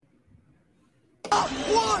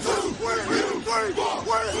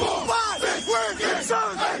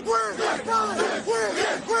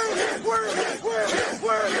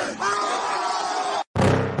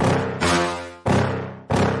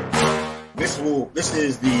This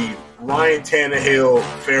is the Ryan Tannehill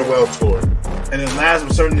farewell tour. And then last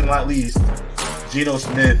but certainly not least, Geno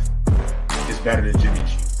Smith is better than Jimmy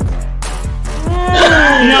G.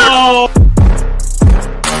 No!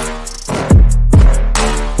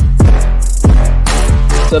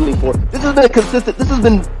 This has been consistent. This has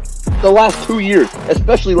been the last 2 years,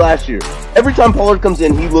 especially last year. Every time Pollard comes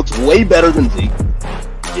in, he looks way better than Zeke.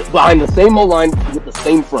 Behind the same O-line with the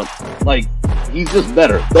same front. Like, he's just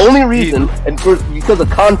better. The only reason, because of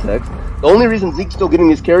context, the only reason Zeke's still getting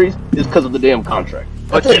his carries is because of the damn contract.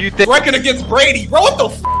 But do you think record against Brady, bro? What the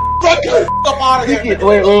f***? Get up out of here.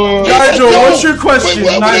 Wait. Nigel, what's your question?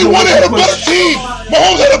 Nigel, what's your question?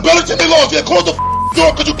 Mahomes had a better team. They lost. They closed the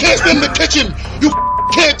door because you can't stand in the kitchen. You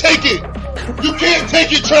can't take it. You can't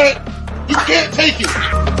take it, Trent. You can't take it.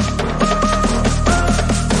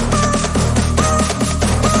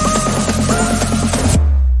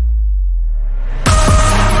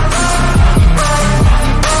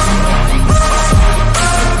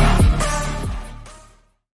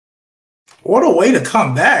 What a way to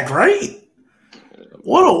come back, right?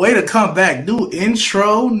 What a way to come back. New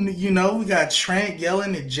intro. You know, we got Trent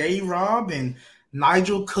yelling at J-Rob and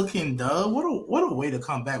Nigel cooking Dub. What a way to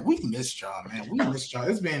come back. We missed y'all, man. We missed y'all.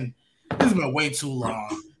 It's been way too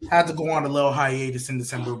long. Had to go on a little hiatus in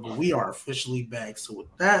December, but we are officially back. So with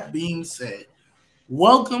that being said,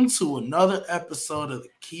 welcome to another episode of the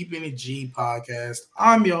Keeping It G podcast.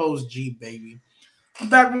 I'm your host, G Baby. I'm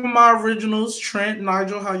back with my originals, Trent,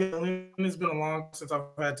 Nigel. How y'all feeling? It's been a long since I've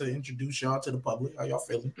had to introduce y'all to the public. How y'all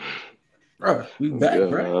feeling? Bro, we back, good,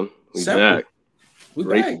 bro. We back. We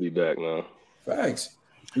Great back. to be back now. Facts.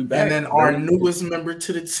 We back. And then our newest member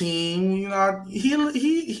to the team, you know,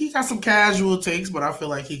 he got some casual takes, but I feel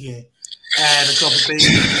like he can add a couple things.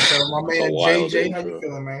 So my man JJ, how you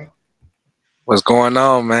feeling, man? What's going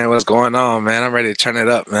on, man? I'm ready to turn it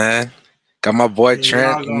up, man. Got my boy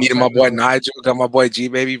Trent, meeting my boy Nigel, got my boy G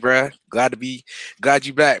Baby, bruh. Glad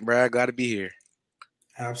you back, bruh. Glad to be here.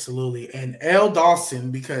 Absolutely. And L Dawson,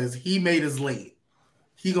 because he made us late.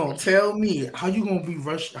 He gonna tell me how you gonna be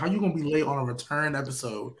rushed, how you gonna be late on a return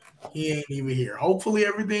episode. He ain't even here. Hopefully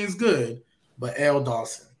everything's good. But L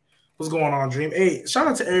Dawson, what's going on, Dream? Hey, shout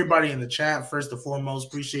out to everybody in the chat. First and foremost,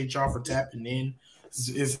 appreciate y'all for tapping in.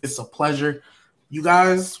 It's a pleasure. You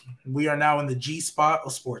guys, we are now in the G spot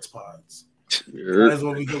of sports pods. That's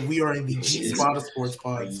what we do. We are in the G spot of sports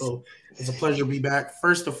pods. So it's a pleasure to be back.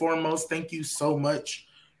 First and foremost, thank you so much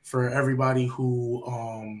for everybody who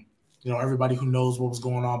everybody who knows what was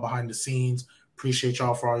going on behind the scenes. Appreciate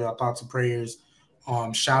y'all for all y'all thoughts and prayers.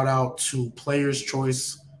 Shout out to Players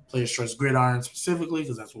Choice Gridiron specifically,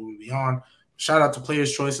 because that's what we be on. Shout out to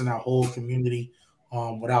Players Choice and that whole community.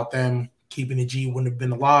 Without them, Keeping It G wouldn't have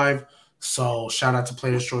been alive. So shout out to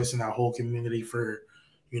Players Choice and that whole community for,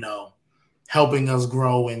 helping us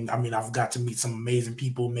grow. And I mean, I've got to meet some amazing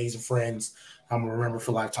people, amazing friends I'm gonna remember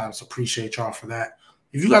for a lifetime. So appreciate y'all for that.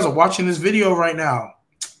 If you guys are watching this video right now,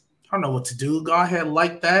 I don't know what to do. Go ahead,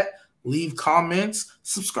 like that, leave comments,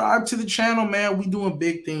 subscribe to the channel, man. We doing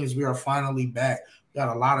big things. We are finally back. We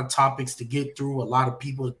got a lot of topics to get through, a lot of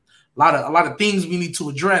people, a lot of things we need to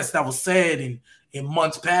address that was said in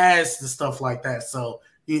months past and stuff like that. So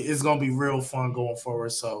it's going to be real fun going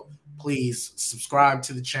forward. So please subscribe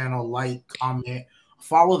to the channel, like, comment,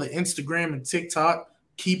 follow the Instagram and TikTok,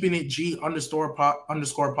 Keeping It G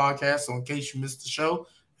 __ podcast. So in case you missed the show,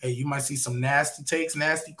 hey, you might see some nasty takes,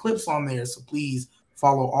 nasty clips on there. So please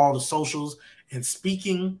follow all the socials. And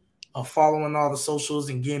speaking of following all the socials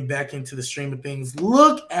and getting back into the stream of things,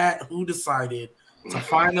 look at who decided to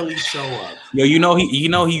finally show up. Yo,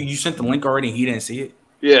 you sent the link already and he didn't see it?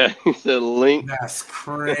 Yeah, he said link. That's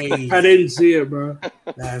crazy. I didn't see it, bro.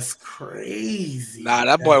 That's crazy. Nah,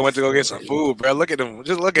 that boy went to go get some food, bro. Look at him.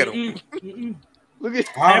 Just look at him. Look at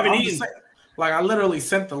I haven't eaten. Like, I literally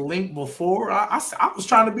sent the link before. I was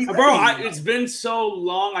trying to be ready. Bro, it's been so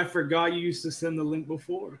long, I forgot you used to send the link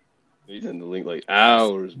before. You sent the link like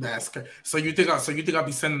hours. That's crazy. So you think I'll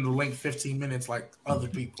be sending the link 15 minutes like other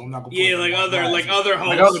people? I'm not gonna like other hosts.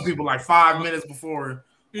 Like other people, like 5 minutes before.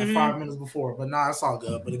 Like 5 minutes before. But nah, it's all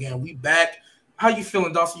good. But again, we back. How you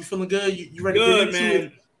feeling, Dawson? You feeling good? You ready to get into man.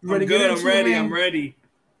 it? You ready to get into it, man? I'm ready.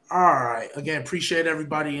 All right. Again, appreciate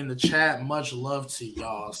everybody in the chat. Much love to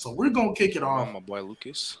y'all. So we're gonna kick it off. My boy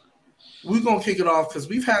Lucas. We're gonna kick it off because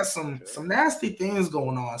we've had some nasty things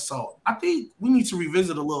going on. So I think we need to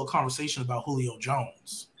revisit a little conversation about Julio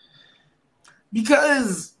Jones.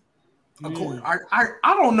 Because I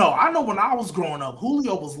don't know. I know when I was growing up,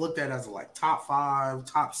 Julio was looked at as a like top 5,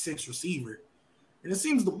 top 6 receiver. And it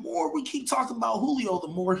seems the more we keep talking about Julio, the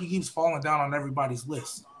more he keeps falling down on everybody's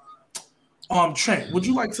list. Trent, would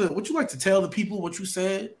you like to tell the people what you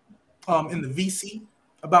said in the VC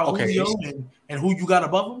about Julio and who you got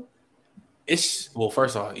above him?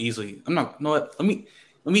 First off, easily. I'm not. You know what?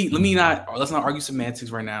 Let's not argue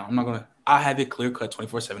semantics right now. I'm not gonna. I have it clear cut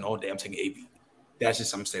 24/7 all day. I'm taking AB. That's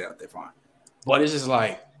just something straight out there, fine. But it's just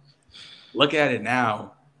like, look at it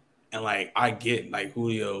now, and like I get like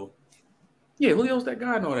Julio. Yeah, Julio's that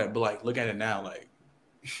guy and all that. But like, look at it now, like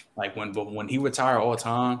when he retired all the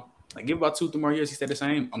time, like give about 2-3 more years, he stayed the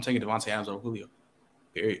same. I'm taking Devontae Adams over Julio.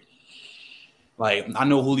 Period. Like, I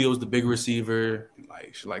know Julio's the big receiver,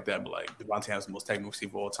 like shit like that, but like Devontae Adams is the most technical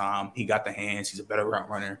receiver of all time. He got the hands, he's a better route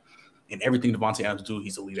runner, and everything Devontae Adams do,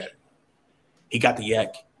 he's elite at it. He got the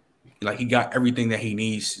yak, like he got everything that he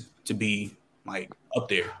needs to be like up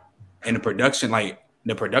there. And the production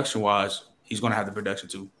wise, he's gonna have the production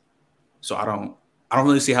too. So I don't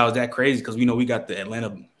really see how it's that crazy because we know we got the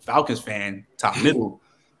Atlanta Falcons fan top middle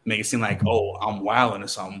make it seem like, oh, I'm wilding or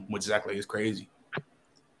something, which is actually is crazy.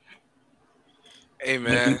 Hey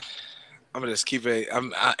man, I'm gonna just keep it.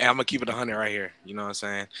 I'm gonna keep it 100 right here. You know what I'm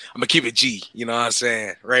saying? I'm gonna keep it G. You know what I'm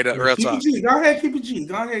saying? Right up, real talk. Go ahead, keep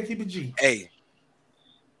it G. Hey,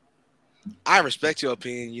 I respect your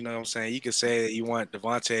opinion. You know what I'm saying? You can say that you want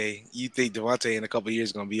Devontae. You think Devontae in a couple of years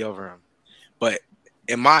is gonna be over him, but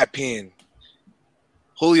in my opinion,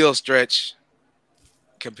 Julio stretch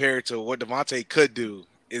compared to what Devontae could do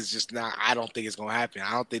is just not. I don't think it's gonna happen.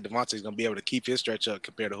 I don't think Devontae's gonna be able to keep his stretch up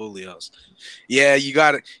compared to Julio's. Yeah, you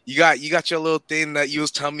got your little thing that you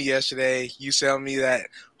was telling me yesterday. You telling me that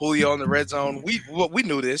Julio in the red zone. We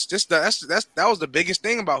knew this. That was the biggest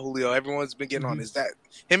thing about Julio. Everyone's been getting on is that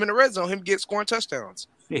him in the red zone, him get scoring touchdowns.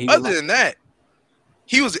 Yeah, other than that,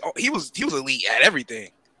 he was elite at everything.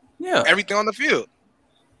 Yeah, everything on the field.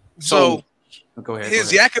 So go ahead.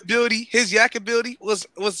 His yak ability was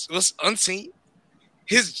unseen.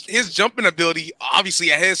 His jumping ability,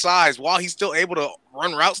 obviously at his size, while he's still able to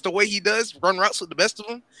run routes the way he does, run routes with the best of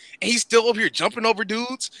them, and he's still over here jumping over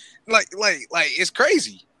dudes, like it's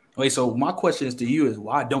crazy. Wait, so my question is to you is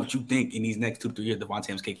why don't you think in these next 2-3 years Devontae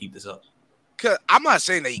Adams can keep this up? Cause I'm not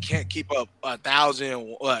saying that he can't keep up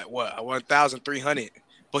 1,300,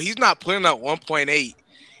 but he's not putting up 1.8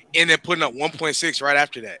 and then putting up 1.6 right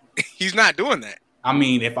after that. He's not doing that. I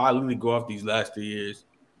mean, if I literally go off these last 3 years,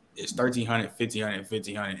 it's 1,300, 1,500,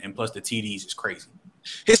 1,500, and plus the TDs is crazy.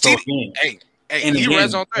 His TD, he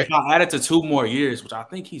runs on if I add it to 2 more years, which I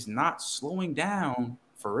think he's not slowing down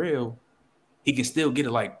for real, he can still get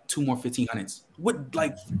it like 2 more 1,500s with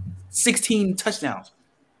like 16 touchdowns.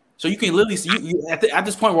 So you can literally see at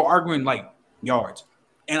this point we're arguing like yards,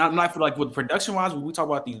 and I'm not for like with production wise when we talk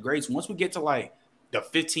about these grades. Once we get to like the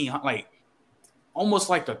 1,500, like almost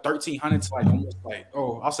like the 1,300 to like almost like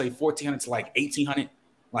I'll say 1,400 to like 1,800.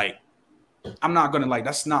 Like, I'm not gonna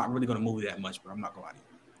that's not really gonna move that much, but I'm not gonna lie to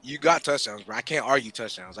you. You got touchdowns, bro. I can't argue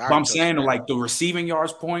touchdowns. But I'm saying like the receiving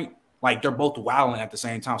yards point, like they're both wilding at the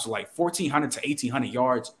same time. So like 1,400 to 1,800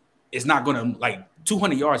 yards is not gonna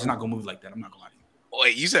 200 yards is not gonna move like that. I'm not gonna lie to you.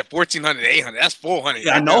 Wait, you said 1,400 to 800. That's 400.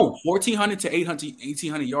 Yeah, I know. 1,400 to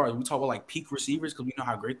 1,800 yards. We talk about like peak receivers because we know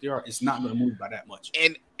how great they are. It's not gonna move by that much.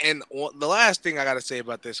 And the last thing I gotta say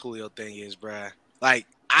about this Julio thing is, bro, like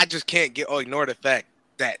I just can't ignore the fact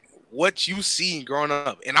that what you seen growing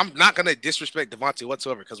up, and I'm not gonna disrespect Devontae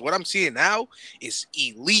whatsoever, because what I'm seeing now is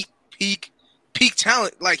elite peak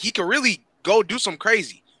talent. Like he can really go do some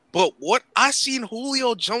crazy. But what I seen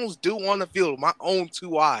Julio Jones do on the field with my own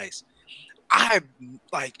 2 eyes, I have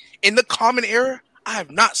in the common era, I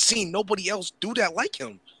have not seen nobody else do that like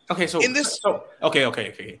him. Okay, so in this,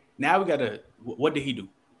 okay. Now we gotta. What did he do?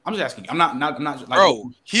 I'm just asking. I'm not like,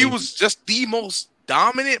 bro. He was just the most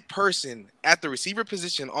dominant person at the receiver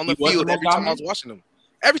position on the field every time I was watching him.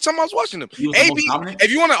 AB,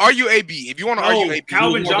 if you want to argue AB,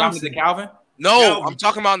 Calvin Johnson. Calvin? No, Calvin. I'm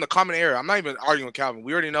talking about in the common era. I'm not even arguing with Calvin.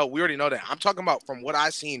 We already know that. I'm talking about from what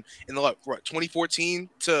I seen in the 2014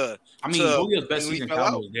 to. I mean, Julio's best season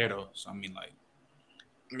Calvin was there though. So I mean,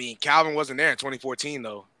 Calvin wasn't there in 2014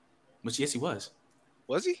 though. But yes, he was.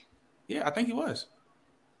 Was he? Yeah, I think he was.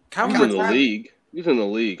 Calvin was in the league. He was in the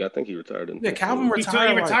league. I think he retired in. Yeah, Calvin retired.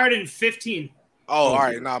 He retired in 15. Oh, all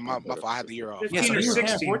right. No, my fault. I had the year off. 15 or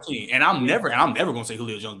 16. 14. And I'm never gonna say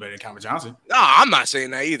Julio Jones better than Calvin Johnson. No, I'm not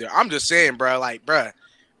saying that either. I'm just saying, bro.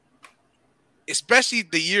 Especially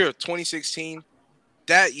the year of 2016,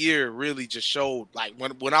 that year really just showed. Like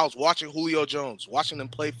when I was watching Julio Jones, watching him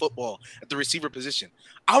play football at the receiver position,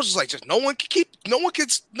 I was just like, no one can keep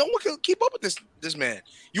up with this man.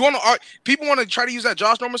 You want to people want to try to use that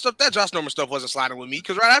Josh Norman stuff. That Josh Norman stuff wasn't sliding with me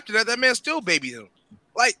because right after that man still babied him.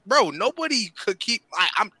 Like, bro, nobody could keep.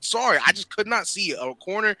 I'm sorry, I just could not see a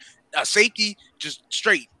corner, a safety, just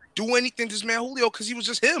straight do anything to this man Julio because he was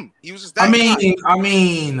just him. He was just that. I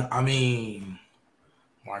mean.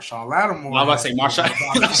 Marshawn Lattimore. I was about to say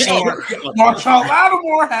Marshawn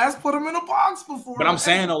Lattimore has put him in a box before. But I'm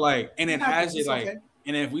saying though, like, and then as it like,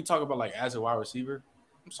 and then if we talk about like as a wide receiver,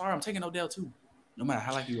 I'm sorry, I'm taking Odell too, no matter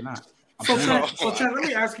how like you or not. So Trent, let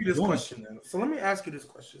me ask you this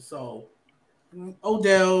question. So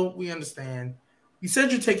Odell, we understand. You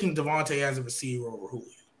said you're taking Devontae as a receiver over Julio.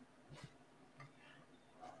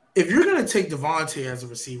 If you're going to take Devontae as a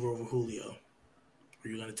receiver over Julio, are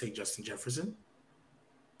you going to take Justin Jefferson?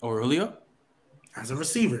 Or Julio? As a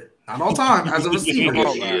receiver. Not all time, as a receiver. Yes,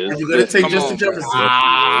 Are you going to take Justin Jefferson?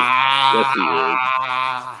 I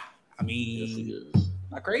mean,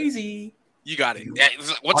 not crazy. You got it.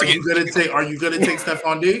 Are you going to take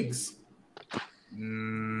Stephon Diggs?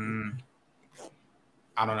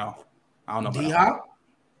 I don't know. D-Hop?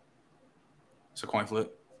 It's a coin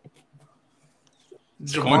flip.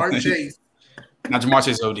 Jamar Chase. Now Jamar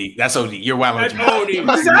Chase OD. That's OD. You're wild. That's OD.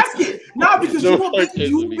 Exactly. No, because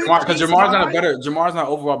Jamar's not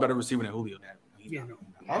overall better receiver than Julio. Yeah, no.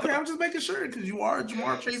 Okay, I'm just making sure because you are a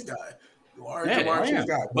Jamar Chase guy. You are a Jamar Chase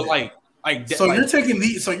guy. But you're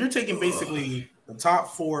taking basically the top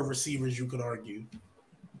 4 receivers you could argue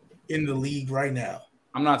in the league right now.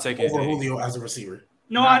 I'm not taking over Julio as a receiver.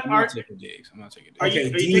 No, I'm not taking Diggs. I'm not taking Diggs. Okay,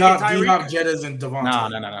 D-Hop, Jettas, and Devontae. No.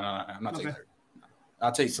 I'm not taking her.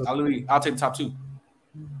 I'll take the top 2.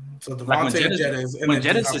 So Devontae and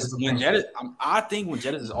Jettas. I think when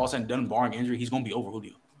Jettas is all said and done, barring injury, he's going to be over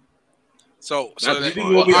Julio. The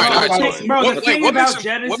thing about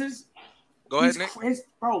Jettas is, go ahead, Nick.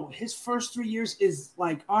 His first 3 years is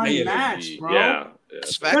like unmatched, bro. Yeah.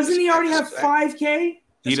 Doesn't he already have 5K?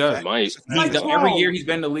 He does. Every year he's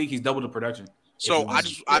been in the league, he's doubled the production. So I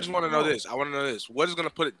just want to know this. What is going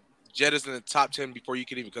to put Jettas in the top 10 before you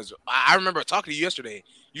can even? Because I remember talking to you yesterday.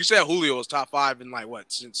 You said Julio was top 5 in like what?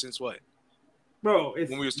 Since what? Bro,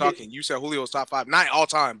 when we was talking, you said Julio was top 5, not all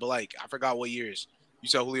time, but like I forgot what years. You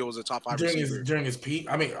said Julio was a top 5 receiver during his peak.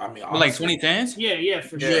 I mean, like 2010s. Yeah,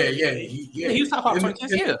 for sure. Yeah. He was top 5 2010s.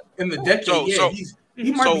 Yeah, in the decade.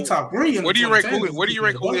 He might be top 3. Where do you rank Julio? Where do you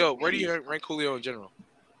rank Julio? Where do you rank Julio in general?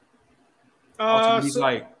 He's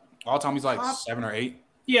like 7 or 8.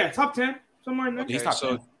 Yeah, top 10 somewhere in there. Okay, he's top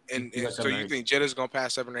 10. And so you think Jettas is gonna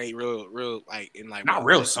pass 7 or 8 real like in like not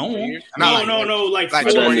real soon? No, like 4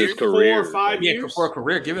 or 5 years. Yeah, for a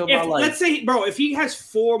career, give it about let's say, bro, if he has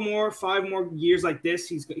 5 more years like this,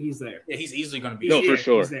 he's there. Yeah, he's easily gonna be. No, for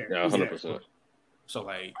sure. Yeah, 100%. So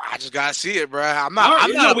like, I just gotta see it, bro. I'm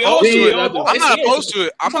not opposed to it. I'm not opposed to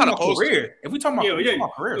it. I'm not opposed to it. If we talking about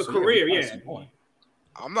career,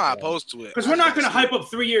 I'm not opposed to it because we're not gonna hype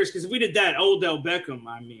up 3 years. Because if we did that, Odell Beckham,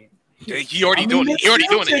 I mean. He already doing it.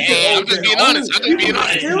 Hey, I'm just being honest.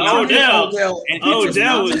 Odell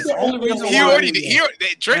was the only reason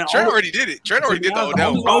Trent already did it. Trent already did the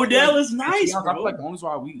Odell. Odell is nice, bro. bro. I feel like the only reason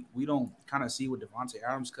why we don't kind of see with Devontae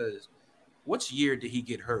Adams because which year did he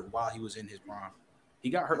get hurt while he was in his prime? He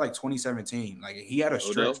got hurt like 2017. Like he had a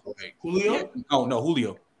stretch. Like, Julio? No,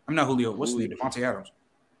 Julio. I'm not Julio. What's the name? Devontae Adams.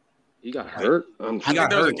 He got hurt. I think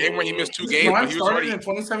there was a game where he missed 2 games. But he was already in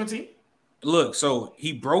 2017. Look, so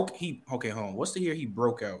okay, hold on. What's the year he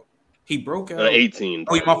broke out? He broke out 18.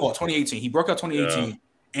 Oh, my fault. 2018. He broke out 2018,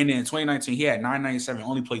 and then 2019 he had 997.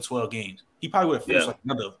 Only played 12 games. He probably would have finished like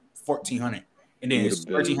another 1,400, and then it's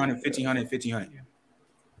 1,300, 1,500, 1,500.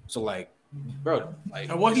 So like, bro, like,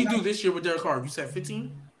 and what he do this year with Derek Carr? You said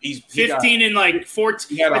 15. He's 15 and like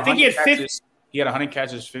 14. I think he had 15. He had 100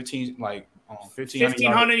 catches, 15 like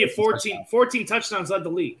 1,500 and 14 touchdowns led the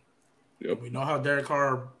league. Yep. We know how Derek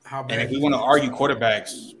Carr, how bad. And if we want to argue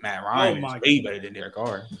quarterbacks, Matt Ryan is way better than Derek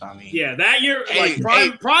Carr. I mean, yeah, that year,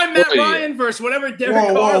 prime Matt Ryan versus whatever Derek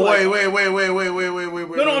Carr. Wait. No,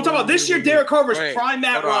 I'm talking about this year, Derek Carr versus prime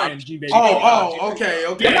Matt Ryan. Okay.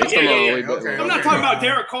 I'm not talking about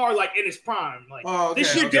Derek Carr like in his prime. Like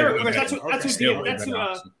this year, Derek Carr. That's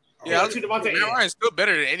who Devontae. Matt Ryan's still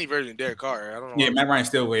better than any version of Derek Carr. I don't know. Yeah, Matt Ryan's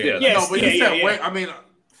still way. Yes,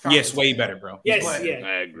 way better, bro. Yes, I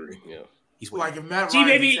agree. Yeah. He's like if Matt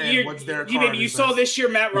Ryan what's Derek Carr? You saw this year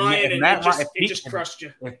Matt Ryan and it just crushed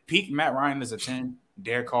you. If peak Matt Ryan is a 10,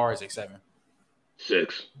 Derek Carr is a 7.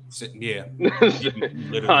 6. Yeah.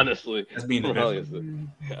 Honestly. That's being honest.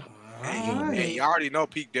 Hey, you already know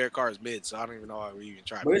peak Derek Carr is mid, so I don't even know why we even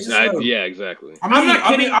try. Yeah, exactly.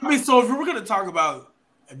 I mean, so if we were gonna talk about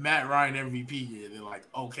Matt Ryan MVP year, they're like,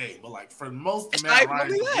 okay, but like for most of Matt Ryan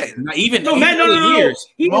career, not even no, Matt, no. years.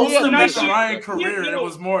 Most of nice Matt Ryan career, it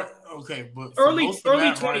was more okay, but early most of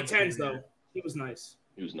Matt 2010s though, he was nice.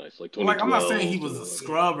 He was nice, like I'm not saying he was a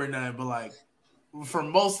scrub or nothing, but like for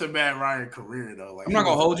most of Matt Ryan career though, like I'm not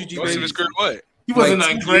gonna hold you, most of his career, what? He wasn't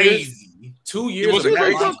like crazy. 2 years of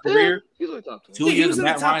Matt Ryan's career. 2 years of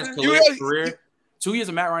Matt Ryan's career. 2 years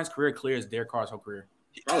of Matt Ryan's career clears Derek Carr's whole career.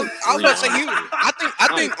 I was about to say I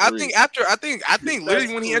think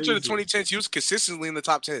literally when he entered the 2010s, he was consistently in the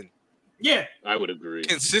top 10. Yeah, I would agree.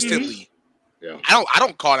 Consistently. Yeah. I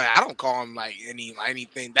don't call that. I don't call him like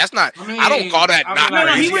anything. That's not. I don't call that not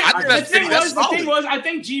crazy. The thing was, I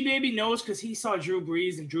think G Baby knows because he saw Drew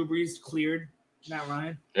Brees and Drew Brees cleared Matt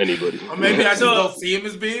Ryan. Anybody? Or maybe I just don't see him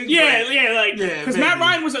as big. Yeah, because Matt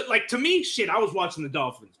Ryan was like to me, shit. I was watching the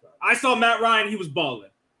Dolphins, bro. I saw Matt Ryan. He was balling.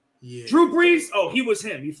 Yeah. Drew Brees, he was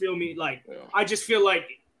him. You feel me? Like I just feel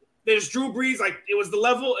like there's Drew Brees, like it was the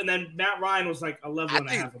level, and then Matt Ryan was like a level and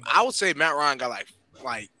a half. I would say Matt Ryan got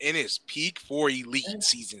like in his peak 4 elite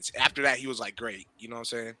seasons. After that, he was like great. You know what I'm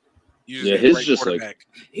saying? His just like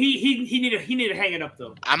he needed to hang it up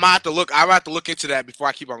though. I'm gonna have to look into that before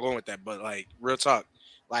I keep on going with that. But like real talk,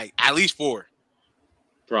 like at least 4.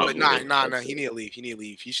 Probably. But nah. He need to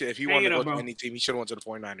leave. He should if he wanted to go to any team, he should have went to the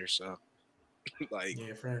 49ers. So like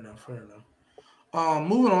fair enough.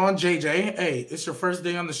 Moving on, JJ. Hey, it's your first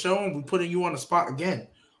day on the show, and we're putting you on the spot again.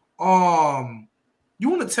 You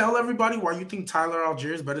want to tell everybody why you think Tyler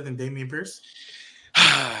Algier is better than Dameon Pierce?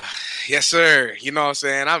 Yes, sir. You know what I'm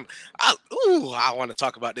saying? I want to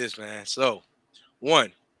talk about this, man. So,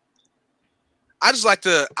 one, I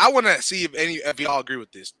want to see if y'all agree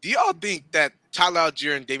with this. Do y'all think that Tyler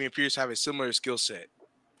Algier and Dameon Pierce have a similar skill set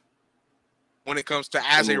when it comes to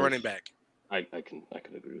as a running back? I can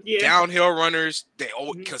agree with that. Yeah. Downhill runners, they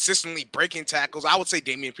consistently breaking tackles. I would say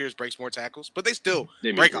Dameon Pierce breaks more tackles, but they still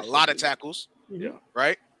break a lot of tackles. Yeah.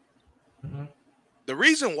 Right? Mm-hmm. The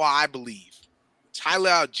reason why I believe Tyler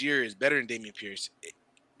Algier is better than Dameon Pierce,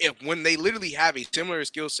 when they literally have a similar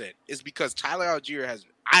skill set, is because Tyler Algier has,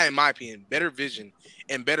 in my opinion, better vision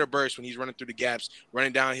and better burst when he's running through the gaps,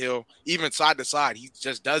 running downhill, even side to side. He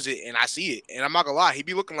just does it, and I see it. And I'm not gonna lie, he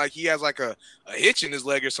be looking like he has like a hitch in his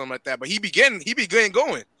leg or something like that. But he be getting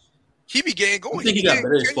going. You think he got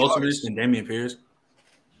better explosiveness than Dameon Pierce?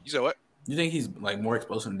 You said what? You think he's like more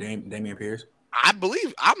explosive than Dameon Pierce? I'm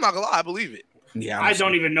not gonna lie, I believe it. Yeah, I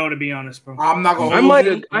don't even know, to be honest, bro. I'm not gonna. I'm not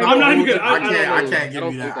even good. I can't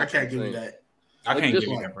give you that. I can't give you that. I can't give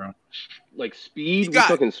you that, bro. Like speed,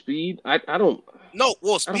 fucking speed. I don't. No,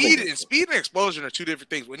 well, speed and explosion are two different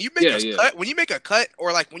things. When you make a cut,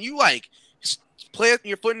 or like when you like plant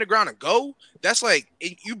your foot in the ground and go, that's like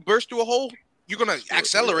you burst through a hole. You're gonna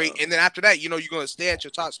accelerate, and then after that, you're gonna stay at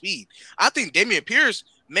your top speed. I think Dameon Pierce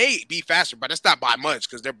may be faster, but that's not by much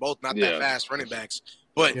because they're both not that fast running backs.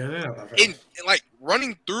 But in like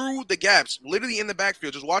running through the gaps, literally in the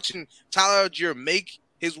backfield, just watching Tyler Algier make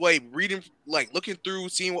his way, reading, like looking through,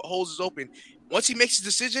 seeing what holes is open. Once he makes his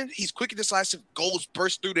decision, he's quick and decisive,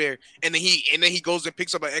 bursts through there, and then he goes and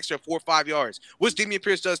picks up an extra 4 or 5 yards, which Dameon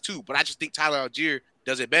Pierce does too. But I just think Tyler Algier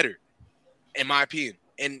does it better, in my opinion.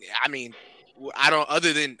 And I mean, I don't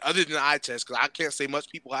other than the eye test, because I can't say much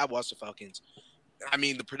people have watched the Falcons. I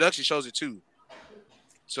mean, the production shows it too.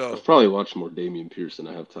 So I've probably watched more Dameon Pierce than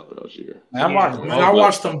I have Tyler Algier. I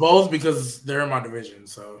watched them both because they're in my division.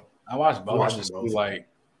 So I watched both. I just feel like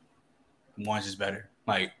one's just better.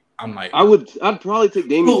 Like I'm like I'd probably take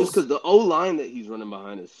Dameon just because the O line that he's running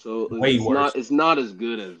behind is so way worse. It's not as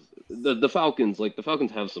good as the Falcons. Like the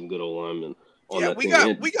Falcons have some good O linemen. Yeah,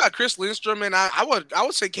 we got Chris Lindstrom, and I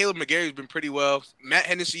would say Caleb McGarry's been pretty well. Matt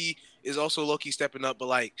Hennessy is also low-key stepping up, but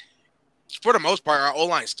like for the most part, our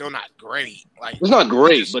O-line is still not great. Like it's not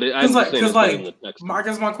great, but I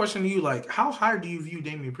guess my question to you, like, how high do you view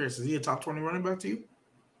Dameon Pierce? Is he a top 20 running back to you?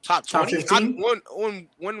 Top 20.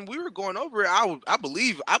 When we were going over it, I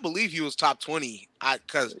believe he was top 20.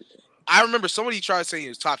 Because I remember somebody tried saying he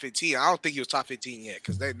was top 15. I don't think he was top 15 yet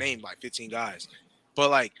because they named like 15 guys. But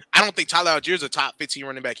like, I don't think Tyler Algier is a top 15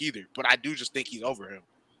 running back either. But I do just think he's over him.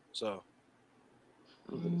 So.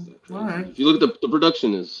 All right. If you look at the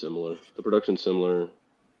production is similar. The production's similar.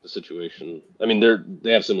 The situation. I mean,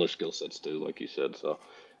 they have similar skill sets too, like you said. So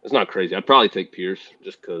it's not crazy. I'd probably take Pierce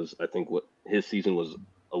just because I think what his season was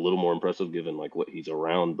a little more impressive given like what he's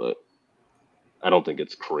around. But I don't think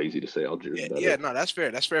it's crazy to say Algier's better. Yeah, no, that's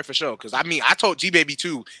fair. That's fair for sure. Because I mean, I told G Baby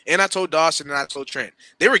too, and I told Dawson, and I told Trent.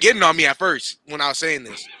 They were getting on me at first when I was saying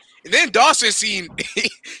this. And then Dawson seen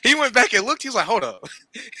he went back and looked. He was like, "Hold up."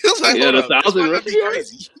 He was like, "Hold up, this might not be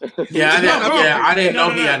crazy." I didn't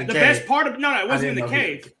know he had a K. The best part of it wasn't in the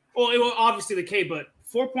K. Well, it was obviously the K, but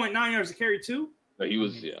 4.9 yards to carry too. No, he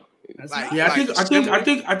was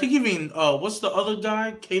I think even what's the other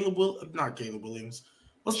guy? Not Caleb Williams.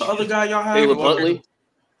 What's the other guy y'all have? Caleb Huntley.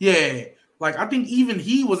 Yeah, like I think even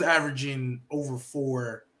he was averaging over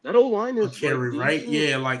 4. That old line is carry, right?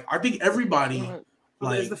 Yeah, like I think everybody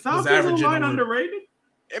is the Falcons line underrated?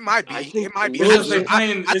 It might be. It might be. I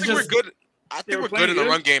think we're good. I think we're good in the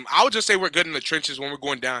run game. I would just say we're good in the trenches when we're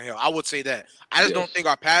going downhill. I would say that. I just don't think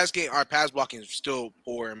our pass blocking is still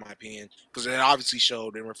poor in my opinion, because it obviously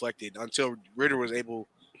showed and reflected until Ritter was able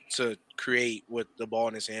to create with the ball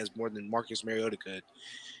in his hands more than Marcus Mariota could.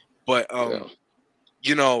 But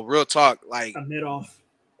you know, real talk, like a mid off.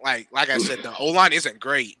 Like I said, the O-line isn't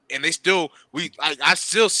great, and they still I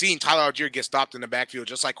still seen Tyler Algier get stopped in the backfield,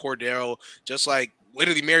 just like Cordero, just like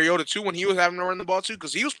literally Mariota too when he was having to run the ball too,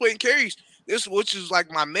 because he was splitting carries. Which is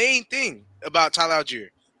like my main thing about Tyler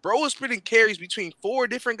Algier. Bro was splitting carries between 4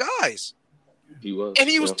 different guys. He was, and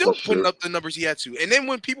he was still putting up the numbers he had to. And then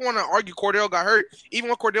when people want to argue Cordero got hurt, even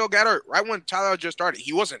when Cordero got hurt, right when Tyler Algier started,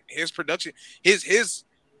 he wasn't his production, his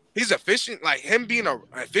efficient, like him being an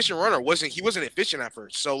efficient runner he wasn't efficient at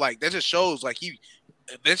first. So like that just shows like he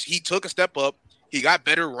took a step up. He got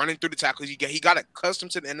better running through the tackles. He got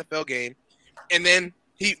accustomed to the NFL game, and then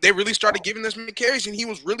they really started giving this many carries, and he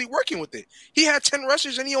was really working with it. He had 10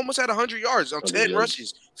 rushes, and he almost had 100 yards on 10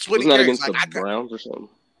 rushes, splitting carries. Against the Browns or something.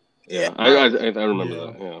 Yeah, I remember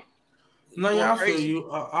that. Yeah. No, yeah, I feel you.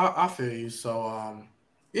 I feel you. So,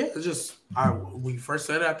 it's just when you first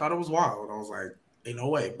said it, I thought it was wild. I was like, ain't no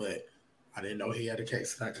way, but I didn't know he had a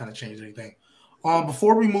case. That kind of changed anything.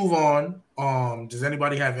 Before we move on, does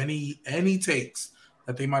anybody have any takes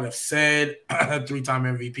that they might have said? 3-time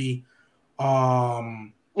MVP,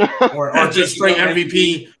 or just straight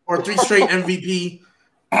MVP, or 3 straight MVP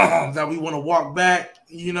that we want to walk back,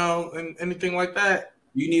 you know, and anything like that.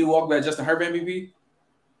 You need to walk back Justin Herbert MVP?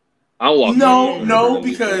 I'll walk back.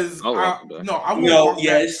 Because I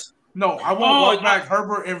won't walk back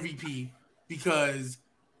Herbert MVP because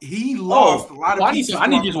he lost a lot of pieces. I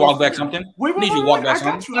need you to walk back something. I need you to walk back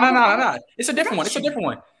something. No. It's a different one.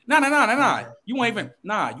 No. You won't even.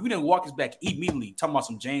 You didn't walk us back immediately. Talking about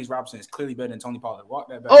some James Robinson is clearly better than Tony Pollard. Walk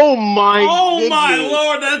that back. Oh my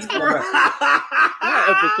Lord, that's great. That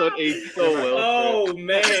episode 8 so well. Oh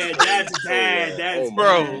man, that's bad. That's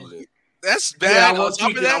bro. That's bad. I was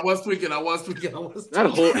tweaking. That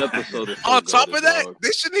whole episode is on top of that,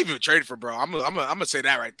 they shouldn't even trade for bro. I'm gonna say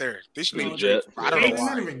that right there. They shouldn't even trade for. I don't know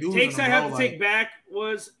why. Takes I have to take back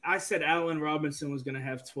was I said Allen Robinson was gonna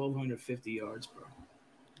have 1,250 yards, bro.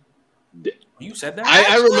 You said that.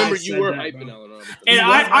 I remember you were hyping Allen Robinson, and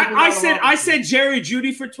I said Jerry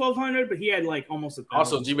Jeudy for 1,200, but he had like almost 1,000.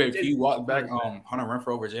 Also, G-Baby, can you walk back Hunter Renfrow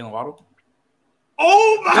over Jalen Waddle?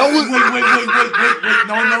 Oh my! Wait!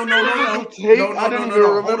 No! I didn't even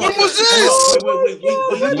remember. What was this?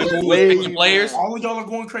 Wait. Players. All of y'all are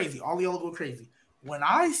going crazy. When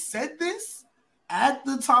I said this at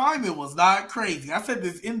the time, it was not crazy. I said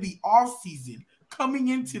this in the off season, coming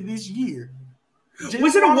into this year.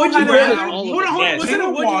 Was it a would you rather? Was it a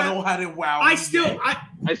would you rather?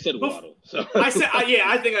 I said Waddle. So I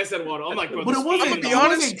think I said Waddle. I'm like, bro, but it wasn't.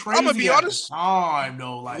 I'm gonna be honest.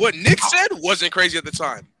 What Nick said wasn't crazy at the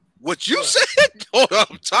time. What you said? Hold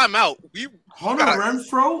up, time out. Hunter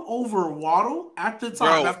Renfrow over Waddle at the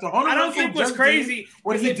time. After Hunter I don't think was crazy.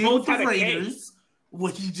 What he did with the Raiders.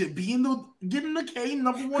 What he did getting the K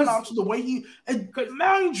number 1 option, the way he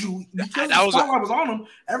mind you, because the spotlight was on him,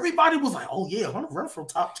 everybody was like, "Oh yeah, Hunter Renfrow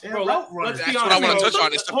top 10 route runner." That's what I want to touch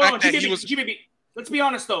on. It's the fact that he was. Let's be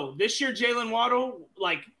honest though. This year, Jalen Waddle,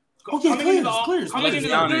 like coming into the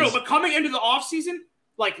offseason,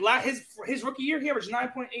 like his rookie year, he averaged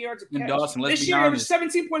 9.8 yards a catch. Dawson, this year, he averaged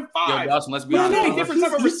 17.5. Dawson, let's be honest. Different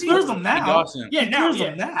type of receiver. He clears them now. Dawson,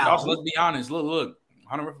 Dawson, let's be honest. Look.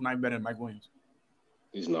 Hunter Renfrow not better than Mike Williams.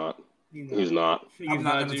 He's not. I'm not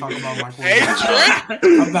going to talk about Mike Williams. Hey,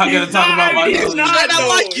 I'm not going to talk about Mike Williams. I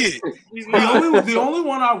like it. The only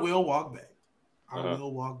one I will walk back. I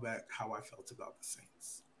will walk back how I felt about the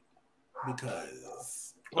Saints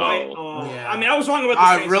because I mean I was wrong about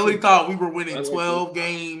the Saints. I really thought we were winning 12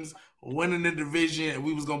 games, winning the division, and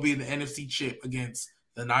we was going to be in the NFC chip against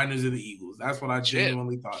the Niners or the Eagles. That's what I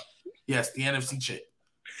genuinely thought. Yes, the NFC chip.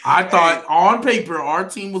 I thought on paper our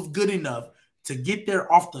team was good enough to get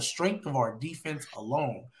there off the strength of our defense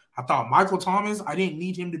alone. I thought Michael Thomas, I didn't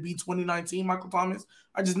need him to be 2019 Michael Thomas.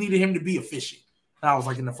 I just needed him to be efficient. And I was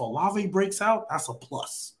like, and if Olave breaks out, that's a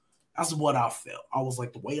plus. That's what I felt. I was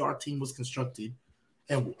like, the way our team was constructed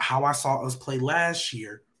and how I saw us play last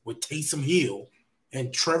year with Taysom Hill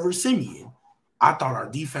and Trevor Siemian, I thought our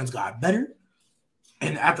defense got better.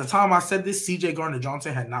 And at the time I said this, C.J.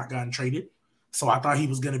 Gardner-Johnson had not gotten traded. So I thought he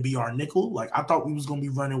was going to be our nickel. Like, I thought we was going to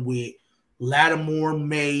be running with Lattimore,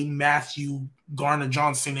 May, Matthew,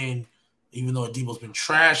 Gardner-Johnson, and even though Adebo's been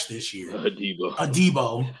trashed this year.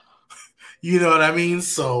 Adebo. You know what I mean?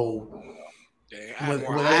 So with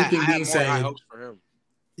everything being said,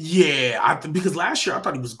 yeah, because last year I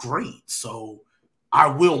thought he was great. So I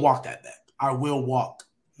will walk that back. I will walk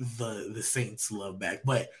the Saints love back.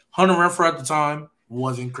 But Hunter Renfrow at the time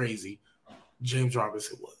wasn't crazy. James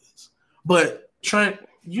Robinson was. But Trent,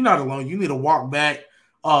 you're not alone. You need to walk back.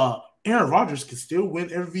 Aaron Rodgers can still win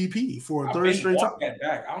MVP for a third straight time.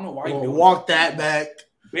 I don't know why you walk that back.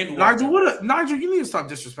 Nigel, you need to stop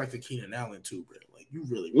disrespecting Keenan Allen too, bro. Like, you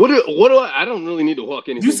really. What do I don't really need to walk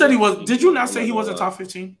anything. You said he was. Did you not say he wasn't top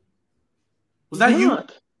 15? Was that you?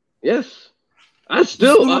 Yes. I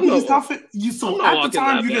still. At the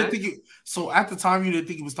time you didn't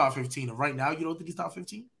think he was top 15, and right now you don't think he's top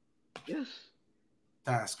 15? Yes.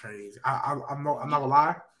 That's crazy. I'm not gonna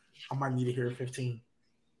lie. I might need to hear 15.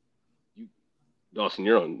 Dawson,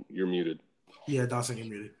 you're muted. Yeah, Dawson, you're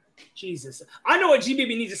muted. Jesus. I know what GBB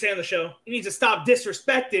needs to say on the show. He needs to stop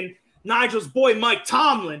disrespecting Nigel's boy, Mike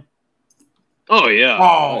Tomlin. Oh, yeah.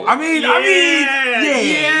 Oh, I mean,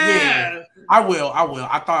 yeah. I will.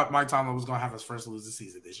 I thought Mike Tomlin was going to have his first lose of the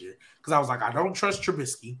season this year because I was like, I don't trust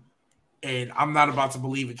Trubisky, and I'm not about to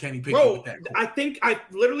believe in Kenny Pickett with that. I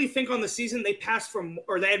literally think on the season they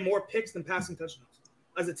had more picks than passing touchdowns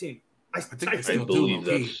as a team. I think they still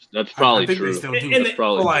do. That's probably true. That's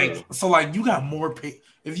probably true. So you got more pick.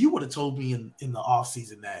 If you would have told me in the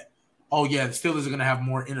offseason that, oh yeah, the Steelers are going to have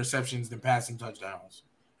more interceptions than passing touchdowns,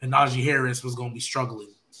 and Najee Harris was going to be struggling,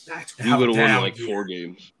 we would have won 4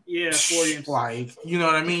 games. Yeah, 4 games. Like, you know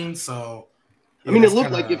what I mean? So, yeah, I mean, it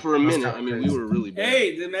looked like it for a minute. I mean, we were really bad.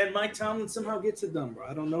 Hey, the man Mike Tomlin somehow gets it done, bro.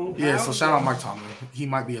 I don't know. Yeah, so shout out Mike Tomlin. He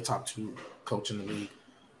might be a top 2 coach in the league.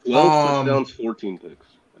 12 touchdowns, 14 picks.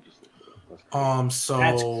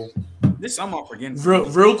 So this I'm up again.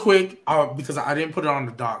 Real quick, because I didn't put it on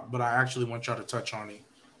the doc, but I actually want y'all to touch on it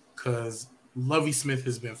because Lovie Smith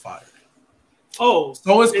has been fired. Oh,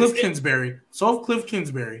 so is Cliff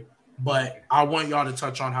Kingsbury. But I want y'all to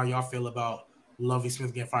touch on how y'all feel about Lovie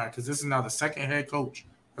Smith getting fired because this is now the second head coach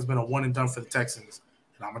that's been a one and done for the Texans.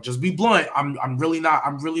 And I'm gonna just be blunt. I really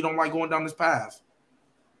don't like going down this path.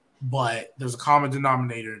 But there's a common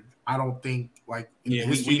denominator. I don't think in the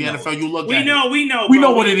history of the NFL you look at. We know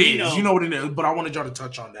what it is. You know what it is. But I wanted y'all to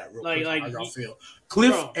touch on that real quick. How y'all feel?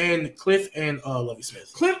 Cliff and Lovie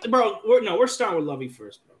Smith. We're starting with Lovie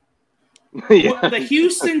first, bro. Yeah. The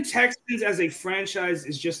Houston Texans as a franchise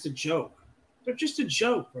is just a joke. They're just a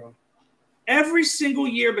joke, bro. Every single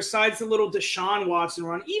year, besides the little Deshaun Watson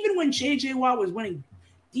run, even when J.J. Watt was winning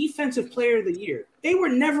Defensive Player of the Year, they were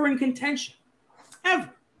never in contention, ever.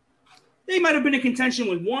 They might have been in contention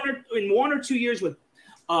in 1 or 2 years with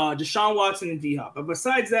Deshaun Watson and D-Hop. But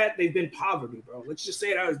besides that, they've been poverty, bro. Let's just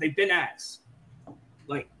say it as they've been ass.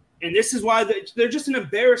 And this is why they're just an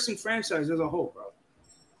embarrassing franchise as a whole, bro.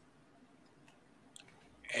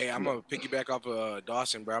 Hey, I'm gonna piggyback off of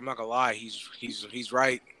Dawson, bro. I'm not gonna lie, he's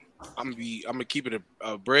right. I'm gonna keep it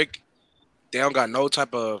a brick. They don't got no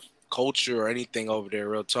type of culture or anything over there.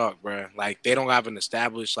 Real talk, bro. Like they don't have an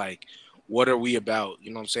established what are we about?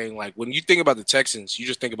 You know what I'm saying? Like when you think about the Texans, you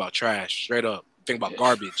just think about trash, straight up. Think about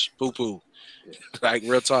garbage, poo-poo. Like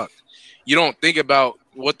real talk. You don't think about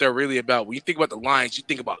what they're really about. When you think about the Lions, you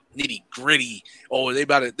think about nitty gritty. Oh, they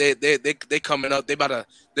coming up.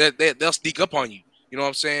 They'll sneak up on you. You know what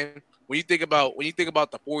I'm saying? When you think about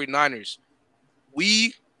the 49ers,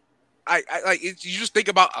 you just think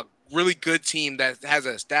about a really good team that has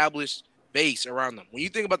an established base around them. When you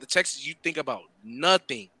think about the Texans, you think about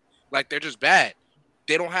nothing. Like they're just bad.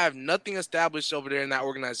 They don't have nothing established over there in that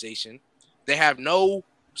organization. They have no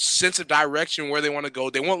sense of direction where they want to go.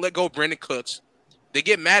 They won't let go of Brandon Cooks. They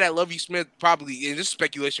get mad at Lovie Smith probably, and this is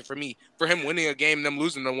speculation for me, for him winning a game and them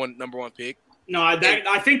losing the number one pick. No, I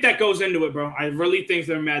think that goes into it, bro. I really think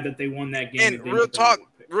they're mad that they won that game. And real talk,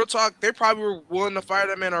 they probably were willing to fire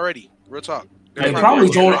that man already. Real talk. They probably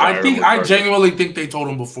told him. I genuinely think they told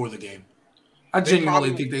him before the game. And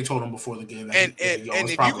if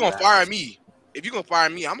you're gonna fire me,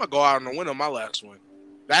 I'm gonna go out on the win on my last one.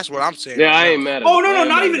 That's what I'm saying. Yeah, I ain't mad at Oh, no,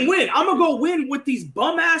 not even win. I'm gonna go win with these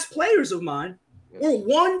bum-ass players of mine. We're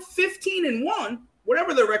 1-15-1,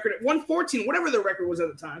 whatever their record, 1-14, whatever their record was at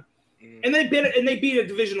the time. And they beat a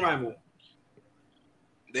division rival.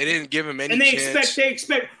 They didn't give him any chance. They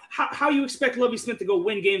expect how you expect Lovie Smith to go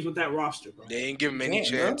win games with that roster, bro? They ain't give him any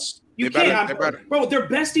chance. You can't, bro. Their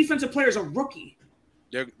best defensive player is a rookie.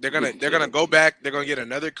 They're gonna go back. They're gonna get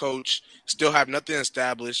another coach. Still have nothing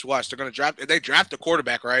established. Watch, they're gonna draft. If they draft a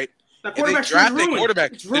quarterback, right? That if they draft a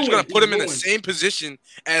quarterback, they're just gonna put him in the same position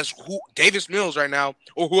as Davis Mills right now,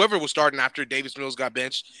 or whoever was starting after Davis Mills got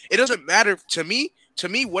benched. It doesn't matter to me. To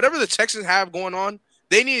me, whatever the Texans have going on,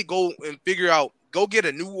 they need to go and figure out. Go get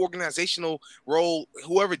a new organizational role,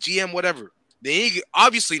 whoever GM, whatever.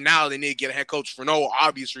 Obviously now they need to get a head coach for no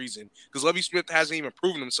obvious reason because Lovie Smith hasn't even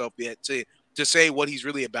proven himself yet to say what he's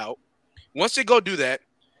really about. Once they go do that,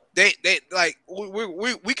 they like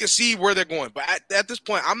we can see where they're going. But at this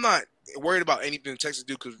point, I'm not worried about anything the Texans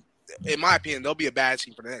do because, in my opinion, they'll be a bad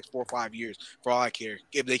team for the next 4 or 5 years. For all I care,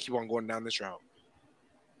 if they keep on going down this route.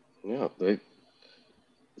 Yeah,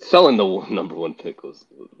 selling the number 1 pick was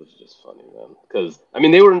just funny, man. Because I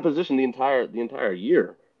mean, they were in position the entire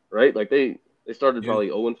year, right? Like they started probably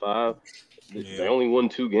 0-5. They only won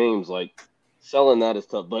 2 games. Like selling that is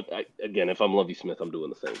tough. But again, if I'm Lovie Smith, I'm doing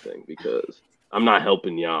the same thing because I'm not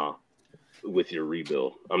helping y'all with your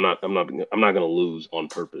rebuild. I'm not gonna lose on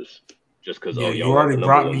purpose just because you already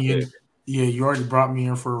brought me in. Yeah, you already brought me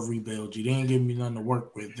in for a rebuild. You didn't give me nothing to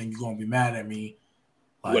work with. Then you're gonna be mad at me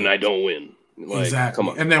when I don't win. Like, exactly. Come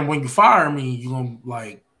on. And then when you fire me, you're gonna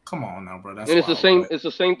like, come on now, bro. That's and it's the same. It's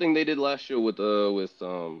the same thing they did last year with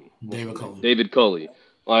David Culley.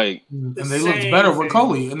 Like, and they looked better with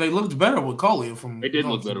Culley. They looked better with Culley. They did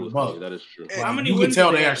look better with Culley. That is true. Like, how many you could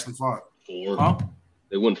tell they actually fought. 4. Huh?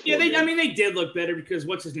 They won 4. Yeah, they did look better because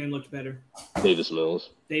what's his name looked better. Davis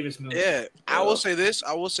Mills. Yeah, I will say this.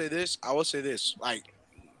 Like,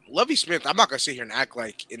 Lovie Smith, I'm not gonna sit here and act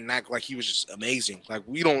like he was just amazing. Like,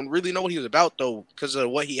 we don't really know what he was about though, because of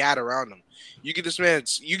what he had around him. You get this man.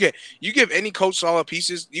 You give any coach solid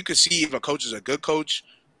pieces. You can see if a coach is a good coach,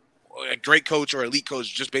 a great coach, or elite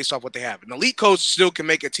coach just based off what they have. An elite coach still can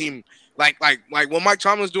make a team like what Mike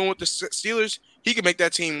Tomlin's doing with the Steelers. He can make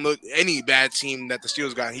that team look any bad team that the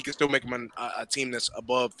Steelers got. He can still make them a team that's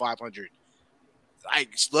above 500. Like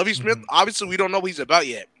Lovie Smith, obviously we don't know what he's about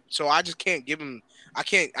yet, so I just can't give him. I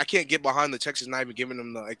can't get behind the Texans not even giving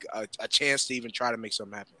them a chance to even try to make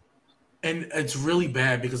something happen. And it's really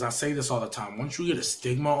bad because I say this all the time. Once you get a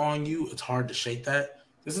stigma on you, it's hard to shake that.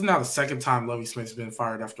 This is now the second time Lovie Smith's been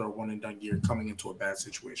fired after a one-and-done year coming into a bad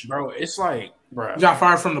situation. Bro, it's like, bro. He got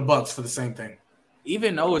fired from the Bucs for the same thing.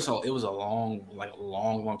 Even though it was a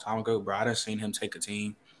long time ago, bro, I done seen him take a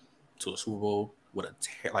team to a Super Bowl with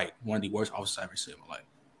one of the worst offenses I've ever seen in my life.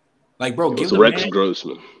 Like, bro, give the Rex man,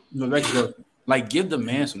 Grossman. Like, give the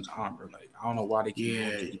man some time, bro. Like, I don't know why they keep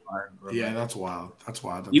firing, bro. Yeah, that's wild. That's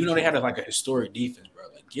wild. Even though they had a historic defense, bro.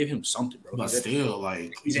 Like, give him something, bro. But still,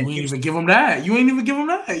 like, you ain't even give him that. You ain't even give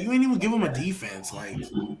him a defense. Like,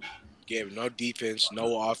 Give no defense,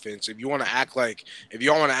 no offense. If you want to act like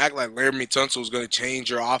Laramie Tunsil is going to change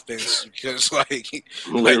your offense, because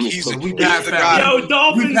he's the guy. Yo,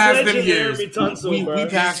 Dolphins legend Laramie Tunsil, we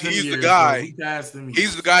passed him. He's the guy.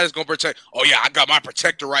 He's the guy that's going to protect. Oh yeah, I got my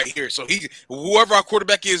protector right here. So whoever our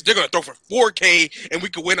quarterback is, they're going to throw for 4K, and we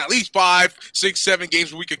could win at least 5, 6, 7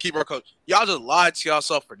 games where we could keep our coach. Y'all just lied to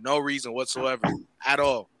yourself for no reason whatsoever at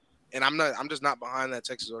all. And I'm just not behind that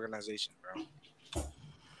Texas organization, bro.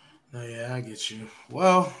 No, yeah, I get you.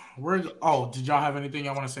 Well, did y'all have anything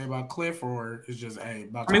y'all want to say about Cliff, or it's just we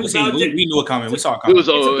knew it coming. We saw it coming.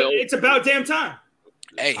 It's about damn time.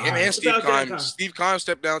 Hey, him and Steve Keim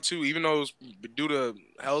stepped down too, even though it was due to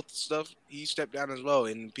health stuff. He stepped down as well,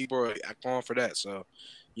 and people are calling for that. So,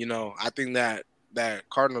 I think that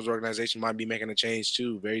Cardinals organization might be making a change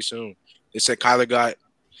too very soon. They said Kyler got,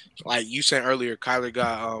 like you said earlier,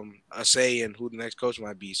 a say in who the next coach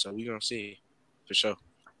might be. So we're gonna see for sure.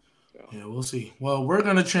 Yeah, we'll see. Well, we're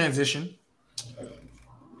going to transition.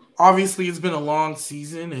 Obviously, it's been a long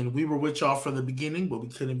season, and we were with y'all for the beginning, but we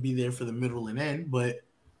couldn't be there for the middle and end. But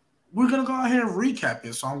we're going to go ahead and recap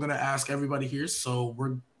it. So I'm going to ask everybody here. So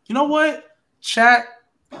you know what? Chat,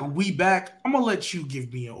 we back. I'm going to let you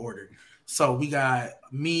give me an order. So we got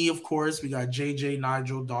me, of course. We got JJ,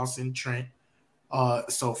 Nigel, Dawson, Trent.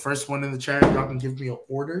 So first one in the chat, y'all can give me an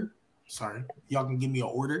order. Sorry. Y'all can give me an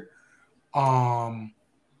order.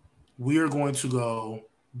 We are going to go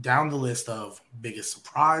down the list of biggest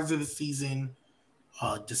surprise of the season,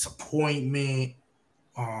 disappointment.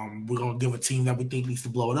 We're going to give a team that we think needs to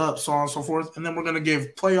blow it up, so on and so forth. And then we're going to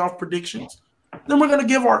give playoff predictions. Then we're going to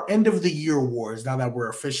give our end of the year awards now that we're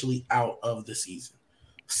officially out of the season.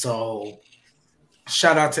 So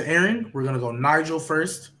shout out to Aaron. We're going to go Nigel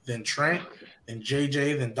first, then Trent, then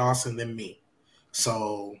JJ, then Dawson, then me.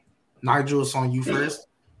 So Nigel, it's on you first.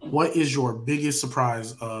 What is your biggest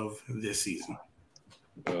surprise of this season?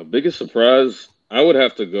 Biggest surprise, I would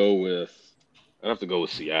have to go with. I'd have to go with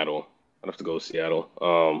Seattle.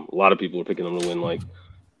 A lot of people are picking them to win like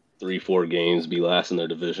 3-4 games, be last in their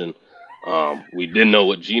division. We didn't know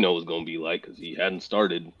what Geno was going to be like because he hadn't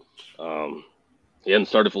started. He hadn't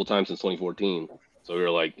started full time since 2014. So we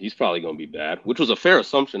were like, he's probably going to be bad, which was a fair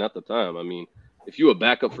assumption at the time. I mean, if you were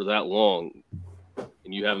backup for that long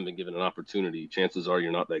and you haven't been given an opportunity, chances are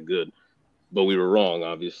you're not that good. But we were wrong,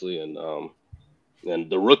 obviously, and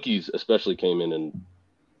the rookies especially came in and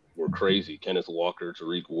were crazy. Kenneth Walker,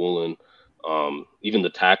 Tariq Woolen, even the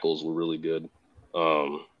tackles were really good.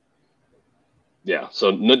 Yeah,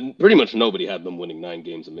 so pretty much nobody had them winning 9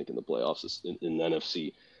 games and making the playoffs in the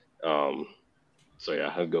NFC. So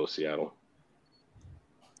yeah, I'd go with Seattle.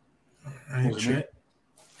 Right,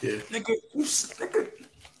 yeah. Nigga,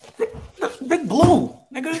 Big Blue,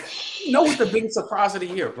 nigga. You know what's the biggest surprise of the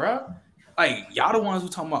year, bro? Like, y'all the ones who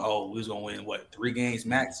talking about, oh, we was gonna win what 3 games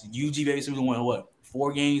max. UG baby was gonna win what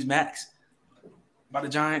 4 games max by the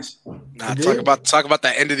Giants. Nah, talk about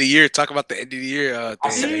the end of the year. Talk about the end of the year. I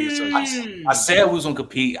said we was gonna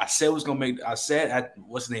compete. I said we was gonna make. I said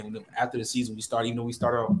what's the name after the season we started. Even though we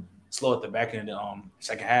started slow at the back end of the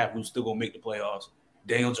second half, we were still gonna make the playoffs.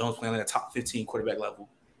 Daniel Jones playing at a top 15 quarterback level,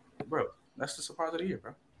 bro. That's the surprise of the year,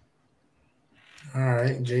 bro. All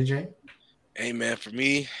right, JJ. Hey man, for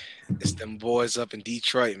me, it's them boys up in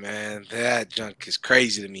Detroit, man. That junk is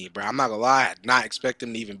crazy to me, bro. I'm not gonna lie, I did not expect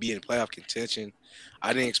them to even be in playoff contention.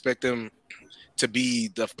 I didn't expect them to be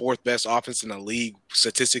the 4th best offense in the league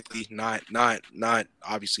statistically. Not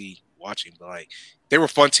obviously watching, but like they were a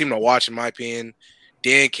fun team to watch in my opinion.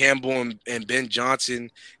 Dan Campbell and Ben Johnson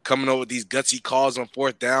coming up with these gutsy calls on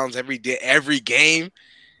 4th downs every game,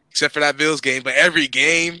 except for that Bills game, but every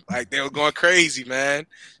game, like they were going crazy, man.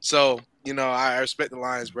 So, you know, I respect the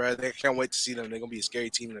Lions, bro. They can't wait to see them. They're gonna be a scary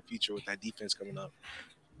team in the future with that defense coming up.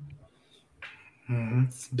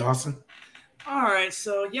 Mm-hmm. Dawson. All right,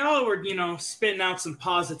 so y'all were, spitting out some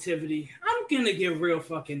positivity. I'm gonna get real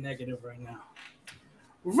fucking negative right now.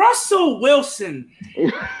 Russell Wilson.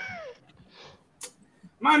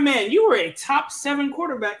 My man, you were a top 7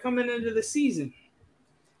 quarterback coming into the season.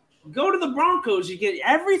 Go to the Broncos, you get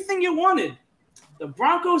everything you wanted. The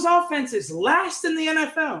Broncos offense is last in the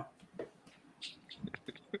NFL.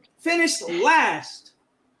 Finished last.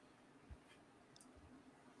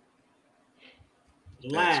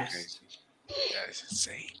 That's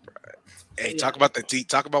insane, bro. Hey, talk about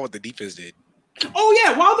what the defense did. Oh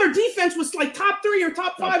yeah, while their defense was like top 3 or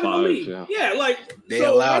top 5 in the league. Yeah, like they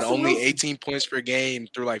allowed only 18 points per game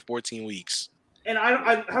through like 14 weeks. And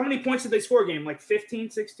I how many points did they score a game? Like 15,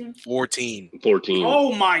 16? 14.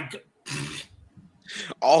 Oh my god.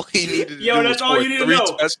 All he needed to do was score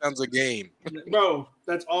 3 touchdowns a game. Bro,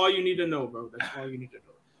 that's all you need to know, bro. That's all you need to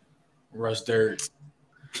know. Russ Dirt.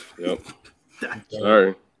 Yep.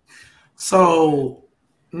 Sorry. So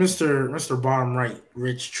Mr. Bottom Right,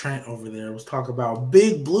 Rich Trent over there was talking about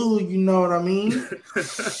Big Blue, you know what I mean?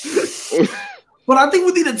 But I think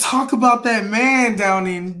we need to talk about that man down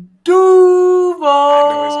in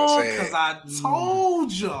Duval. Because I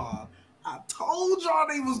told y'all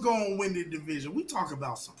they was going to win the division. We talk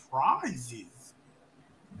about surprises.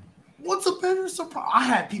 What's a better surprise? I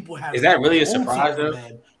had people have. Is that really a surprise, though?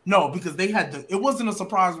 No, because they had it wasn't a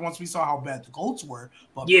surprise once we saw how bad the Colts were.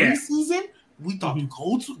 But preseason, we thought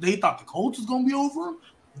they thought the Colts was going to be over them.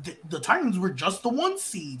 The Titans were just the 1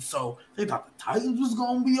 seed, so they thought the Titans was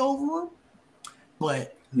going to be over them.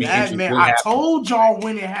 But that man, I told y'all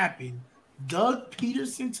when it happened. Doug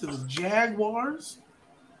Peterson to the Jaguars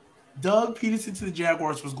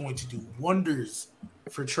was going to do wonders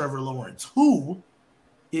for Trevor Lawrence, who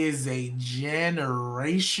is a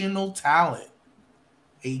generational talent.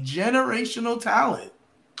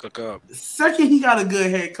 Cook up. The second he got a good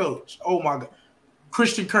head coach, oh my God.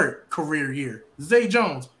 Christian Kirk, career year. Zay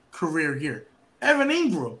Jones, career year. Evan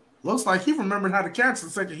Ingram, looks like he remembered how to catch the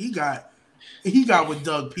second he got with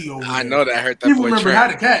Doug P over there. I know that hurt that he boy. Remembered how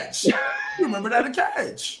to catch. He remembered how to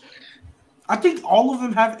catch. I think all of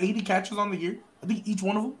them have 80 catches on the year. I think each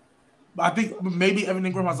one of them. But I think maybe Evan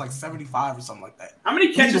Ingram has like 75 or something like that. How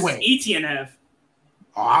many catches does Etienne have?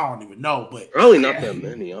 Oh, I don't even know, but probably not that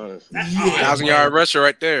many, honestly. 1,000-yard rusher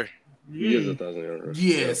right there. He is a 1,000-yard rusher.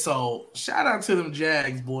 Yeah, so shout out to them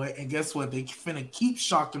Jags, boy. And guess what? They finna keep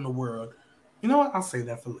shocking the world. You know what? I'll say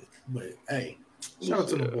that for later. But hey, shout out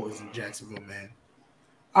to the boys in Jacksonville, man.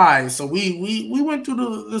 All right, so we went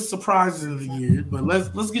through the surprises of the year, but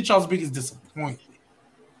let's get y'all's biggest disappointment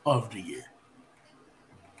of the year.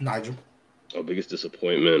 Nigel. Oh, biggest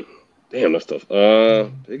disappointment. Damn, that's tough.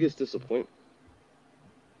 Biggest disappointment.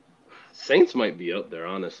 Saints might be up there,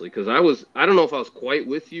 honestly, because I don't know if I was quite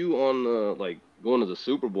with you on like going to the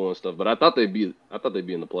Super Bowl and stuff, but I thought they'd be in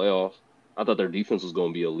the playoffs. I thought their defense was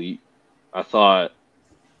going to be elite. I thought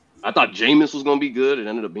Jameis was going to be good. It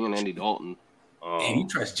ended up being Andy Dalton. Hey, you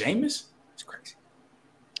trust Jameis? It's crazy.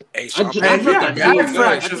 Hey, Sean Payton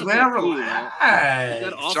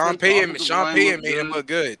made him look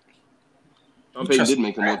good. Sean Payton did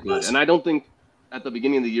make him look good, and I don't think at the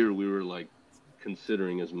beginning of the year we were like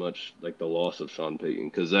considering as much like the loss of Sean Payton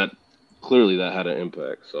because that had an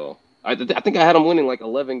impact. So I think I had them winning like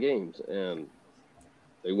 11 games, and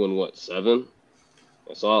they won what 7.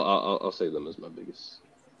 So I'll say them as my biggest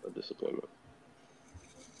disappointment.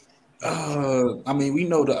 I mean, we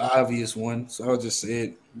know the obvious one, so I'll just say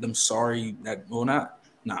it. I'm sorry that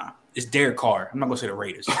it's Derek Carr. I'm not gonna say the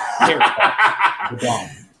Raiders. Derek Carr.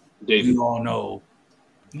 We all know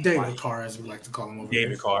David Carr, as we like to call him over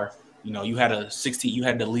David Carr. You know, you had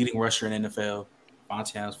the leading rusher in NFL,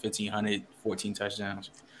 Vontae Adams, 1,500, 14 touchdowns.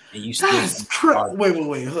 And you still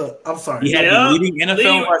wait. I'm sorry. He had the leading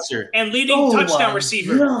NFL rusher and leading touchdown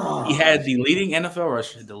receiver. God. He had the leading NFL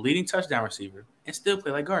rusher, the leading touchdown receiver, and still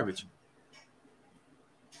play like garbage.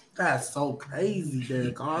 That's so crazy,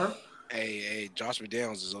 Derek Carr. Hey, Josh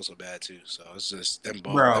McDaniels is also bad too. So it's just them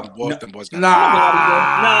boys. Them boys gotta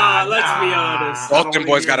Nah, let's be honest. Both them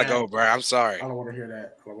boys gotta go, bro. I'm sorry. I don't want to hear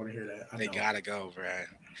that. They gotta go, bro.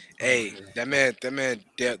 Hey, that man,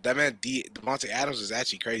 Devontae Adams is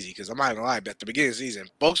actually crazy because I'm not gonna lie. At the beginning of the season,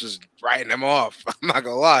 folks was writing them off. I'm not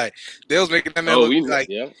gonna lie. They was making that man look like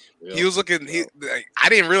he was looking. I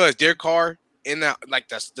didn't realize Derek Carr in that like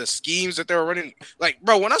the schemes that they were running. Like,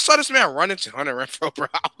 bro, when I saw this man run into Hunter Renfrow, bro,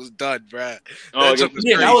 I was done, bro. That was my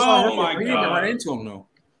God. He didn't even run into him though.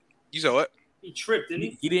 You saw what? He tripped, didn't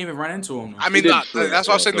he? He didn't even run into him. I mean, that's what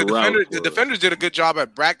I was saying. The defenders did a good job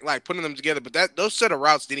at like putting them together, but those set of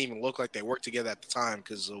routes didn't even look like they worked together at the time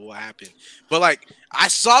because of what happened. But like, I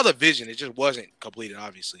saw the vision; it just wasn't completed,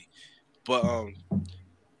 obviously. But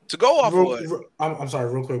to go off, I'm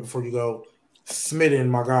sorry, real quick before you go,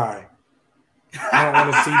 Smitten, my guy. I don't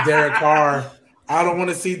want to see Derek Carr. I don't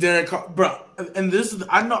want to see Derek Carr, bro. And this is,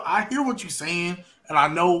 I hear what you're saying, and I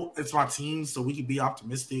know it's my team, so we can be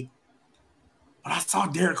optimistic. But I saw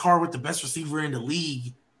Derek Carr with the best receiver in the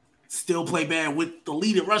league still play bad with the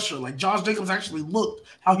leading rusher. Like, Josh Jacobs actually looked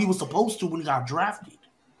how he was supposed to when he got drafted.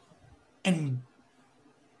 And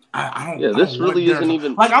I don't. Yeah, this really isn't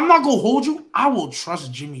even. Like, I'm not going to hold you. I will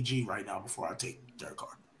trust Jimmy G right now before I take Derek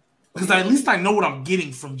Carr. Because at least I know what I'm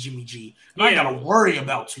getting from Jimmy G. And I got to worry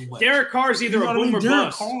about too much. Derek Carr is either a boom or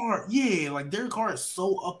bust. Derek Carr is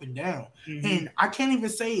so up and down. Mm-hmm. And I can't even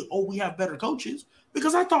say, we have better coaches.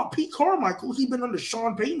 Because I thought Pete Carmichael, he'd been under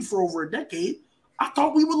Sean Payton for over a decade. I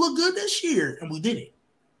thought we would look good this year, and we didn't.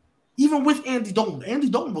 Even with Andy Dalton. Andy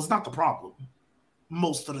Dalton was not the problem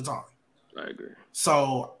most of the time. I agree.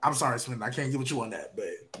 So, I'm sorry, Smith. I can't get with you on that,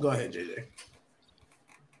 but go ahead, JJ.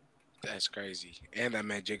 That's crazy. And that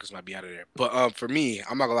man Jacobs might be out of there. But for me,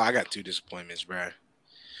 I'm not going to lie, I got 2 disappointments, bro.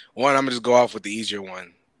 One, I'm going to just go off with the easier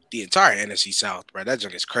one. The entire NFC South, bro. That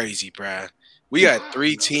junk is crazy, bro. We got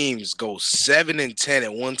 3 teams go 7-10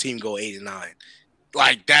 and 1 team go 8-9.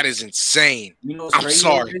 Like, that is insane. You know, I'm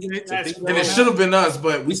sorry. And it should have been us,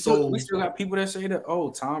 but we still got people that say that,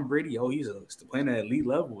 Tom Brady, he's playing at elite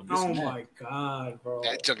level. Oh my God, bro.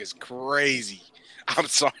 That junk is crazy. I'm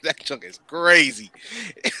sorry. That junk is crazy.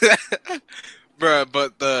 Bruh,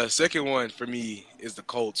 but the second one for me is the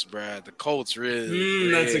Colts, bruh. The Colts really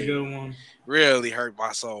that's a good one. Really hurt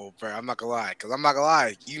my soul, bruh. I'm not gonna lie. Because I'm not gonna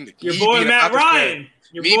lie. Your boy Matt Ryan.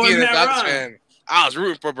 Fan, I was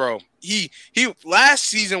rooting for bro. He last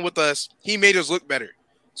season with us, he made us look better.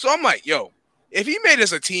 So I'm like, yo, if he made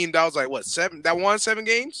us a team that was like, what, 7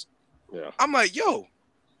 games? Yeah. I'm like, yo,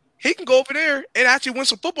 he can go over there and actually win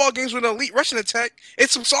some football games with an elite rushing attack and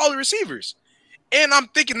some solid receivers. And I'm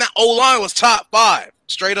thinking that O-line was top 5,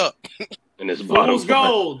 straight up. And it's Fool's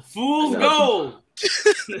gold. Fool's gold.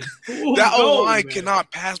 That O-line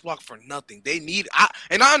cannot pass block for nothing. They need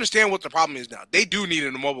and I understand what the problem is now. They do need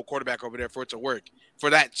a mobile quarterback over there for it to work, for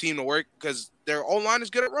that team to work, because their O-line is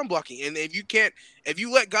good at run blocking. And if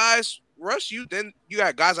you let guys rush you, then you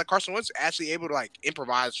got guys like Carson Wentz actually able to like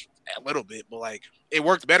improvise a little bit, but like it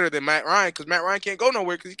worked better than Matt Ryan, because Matt Ryan can't go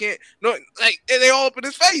nowhere because he can't they all up in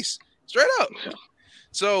his face. Straight up.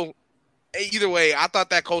 So, either way, I thought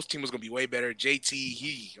that Colts team was going to be way better.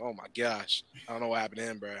 JT, oh my gosh. I don't know what happened to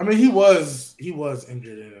him, bro. I mean, he was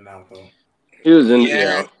injured in and out, though. He was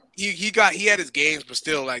injured. Yeah. He had his games, but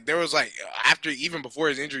still, like, there was, like, even before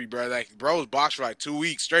his injury, bro, like, bro was boxed for, like, 2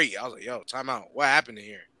 weeks straight. I was like, yo, time out. What happened in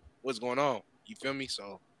here? What's going on? You feel me?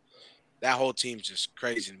 So, That whole team's just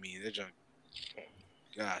crazy to me. They're just,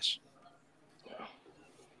 gosh.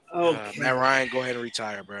 Okay. Matt Ryan, go ahead and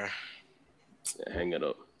retire, bro. Yeah, hang it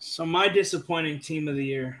up. So my disappointing team of the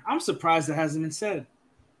year. I'm surprised it hasn't been said.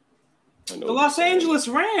 The Los Angeles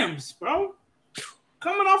Rams, bro.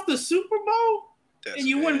 Coming off the Super Bowl, and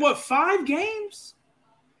you win, what, 5 games?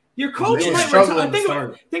 Your coach might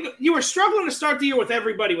retire. Think you were struggling to start the year with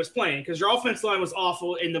everybody was playing because your offensive line was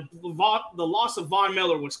awful, and the loss of Von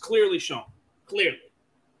Miller was clearly shown. Clearly.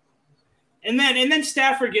 And then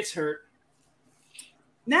Stafford gets hurt.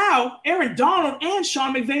 Now, Aaron Donald and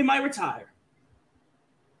Sean McVay might retire.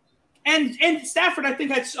 And Stafford, I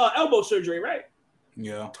think, had elbow surgery, right?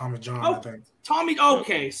 Yeah. Tommy John, I think. Tommy,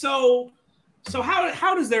 okay. So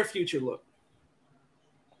how does their future look?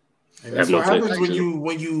 And that's what happens when you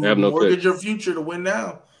mortgage your future to win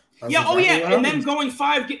now. And then going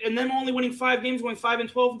 5 and then only winning 5 games, going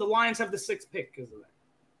 5-12. The Lions have the 6th pick because of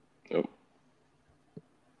that. Yep.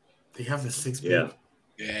 They have the 6th pick. Yeah.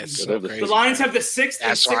 Yeah, it's so crazy. The Lions have the 6th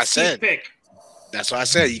and 16th pick. That's what I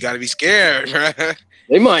said. You got to be scared, bro.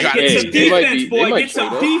 They might. Get some defense, boy. Get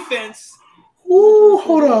some defense. Ooh,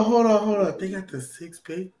 hold on. They got the 6th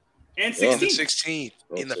pick. And 16th. 16th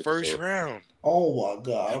in the first round. Oh my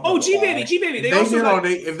God! Oh, G-Baby.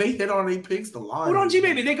 If they hit on 8 picks, the Lions. Hold on,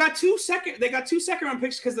 G-Baby. They got 2 second-round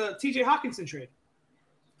picks because of the T.J. Hawkinson trade.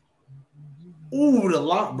 Ooh, the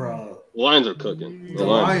lot, bro. The Lions are cooking. The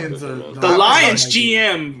Lions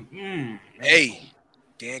GM. Hey,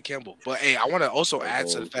 Dan Campbell. But hey, I want to also add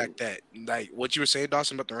to the fact that, like what you were saying,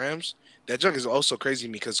 Dawson, about the Rams. That junk is also crazy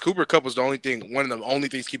to me because Cooper Kupp was one of the only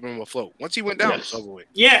things keeping him afloat. Once he went down, it's over with.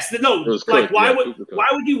 Yes, no. Like, why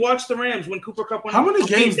would you watch the Rams when Cooper Kupp went down? How many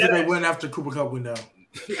games did they win after Cooper Kupp went down?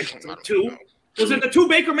 2. Was it the 2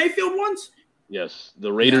 Baker Mayfield ones? Yes,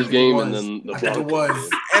 the Raiders game and then the Broncos. It was.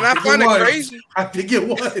 And I find it crazy. I think it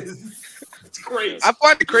was. It's crazy. I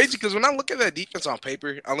find it crazy because when I look at that defense on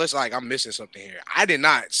paper, unless like I'm missing something here, I did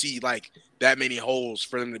not see like that many holes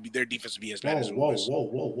for them to be their defense to be as bad as it was.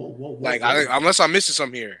 Whoa. Like unless I'm missing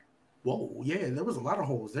something here. Whoa, yeah, there was a lot of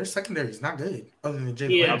holes. Their secondary is not good, other than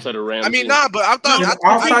Jalen. Yeah. Outside of Rams. I mean, but I thought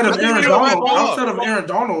outside of Aaron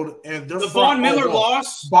Donald, and their the Von Miller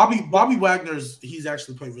loss. Bobby Wagner's he's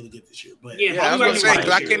actually played really good this year, but I was going to say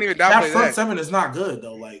because I can't even downplay that front 7 is not good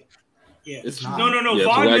though. Like, it's not. No. Yeah,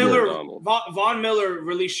 Von Miller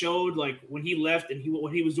really showed like when he left and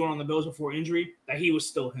what he was doing on the Bills before injury that he was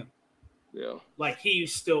still him. Yeah, like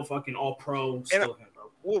he's still fucking all pro. Still him.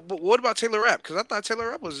 What about Taylor Rapp? Because I thought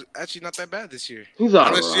Taylor Rapp was actually not that bad this year. He's all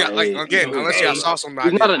unless y'all saw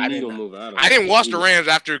something. He's not a needle mover. I didn't watch the Rams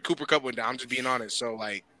after Cooper Kupp went down. I'm just being honest. So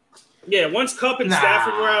like, once Kupp and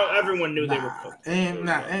Stafford were out, everyone knew they were cooked. Ain't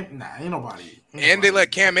nobody. And they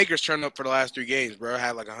let Cam Akers turn up for the last 3 games, bro.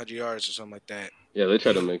 Had like 100 yards or something like that. Yeah, they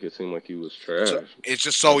tried to make it seem like he was trash. So, it's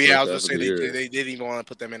just so I was gonna say they didn't even want to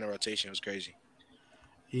put them in a rotation. It was crazy.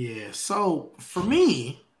 Yeah. So for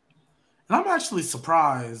me, and I'm actually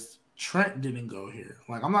surprised Trent didn't go here.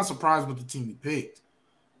 Like, I'm not surprised with the team he picked,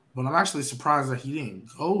 but I'm actually surprised that he didn't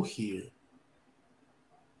go here.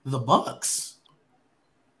 The Bucks.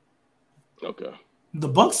 Okay. The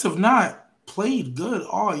Bucks have not played good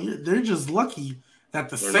all year. They're just lucky that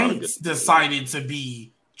the Saints decided to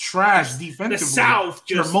be trash defensively the South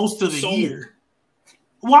for most of the year.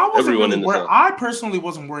 Well, I personally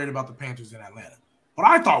wasn't worried about the Panthers in Atlanta, but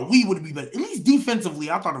I thought we would be better. At least defensively,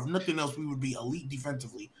 I thought if nothing else, we would be elite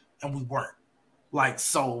defensively. And we weren't. They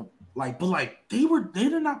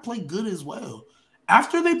did not play good as well.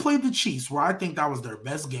 After they played the Chiefs, where I think that was their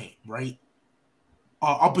best game, right?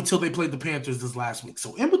 Up until they played the Panthers this last week.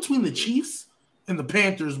 So in between the Chiefs and the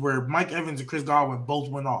Panthers, where Mike Evans and Chris Godwin both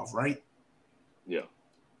went off, right? Yeah.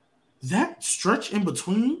 That stretch in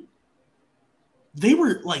between, they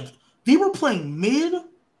were playing mid,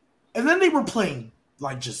 and then they were playing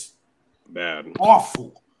like just bad,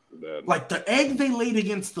 awful. Bad. Like the egg they laid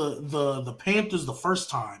against the Panthers the first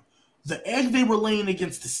time, the egg they were laying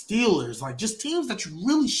against the Steelers, like just teams that you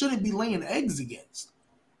really shouldn't be laying eggs against.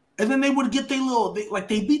 And then they would get they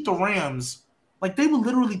beat the Rams, like they would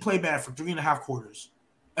literally play bad for 3.5 quarters.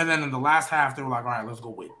 And then in the last half, they were like, all right, let's go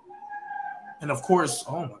win. And of course,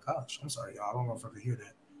 oh my gosh, I'm sorry, y'all. I don't know if I could hear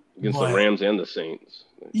that. Against the Rams and the Saints.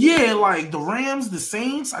 Yeah, like the Rams, the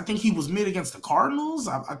Saints. I think he was mid against the Cardinals.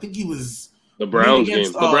 I think he was the Browns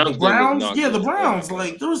game. The Browns. Yeah, the Browns.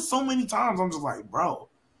 Like there was so many times I'm just like, bro,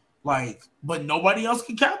 like, but nobody else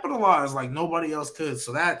could capitalize. Like nobody else could.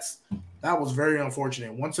 So that was very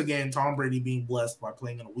unfortunate. Once again, Tom Brady being blessed by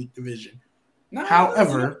playing in a weak division. No,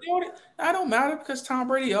 however, that don't matter because Tom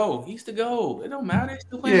Brady, he's the GOAT. It don't matter.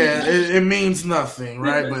 Yeah, it means nothing,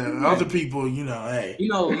 right? But other people, hey.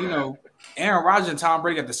 Aaron Rodgers and Tom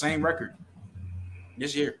Brady got the same record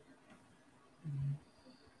this year.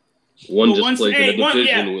 One just played in a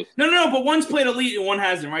division with. No, but one's played elite and one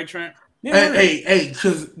hasn't, right, Trent? Yeah, hey,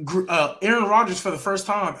 because Aaron Rodgers for the first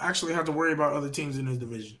time actually had to worry about other teams in his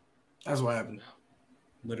division. That's what happened.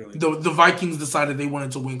 Literally, the Vikings decided they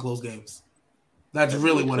wanted to win close games. That's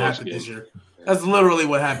really what happened this year. That's literally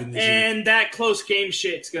what happened this year. And that close game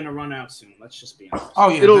shit's gonna run out soon. Let's just be honest. Oh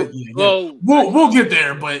yeah, we'll get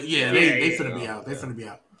there, but they finna be out. They finna be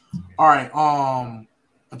out. All right,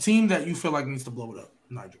 a team that you feel like needs to blow it up,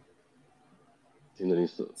 Nigel. Team that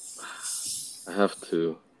needs to. I have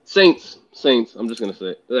to. Saints. I'm just gonna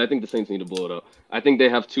say. I think the Saints need to blow it up. I think they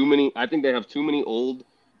have too many old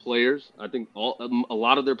players. I think a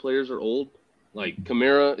lot of their players are old. Like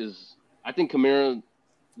Kamara is. I think Kamara.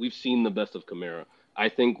 We've seen the best of Kamara. I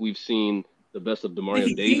think we've seen the best of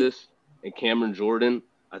Demario Davis and Cameron Jordan.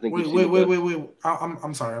 I think. Wait.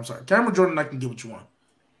 I'm sorry. Cameron Jordan, I can get what you want.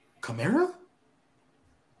 Kamara?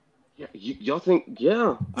 Yeah, y'all think?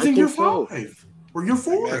 Yeah, I think you're 5 or you're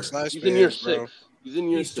 4. He's in year 6. He's in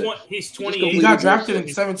year 6. He's 28. He got drafted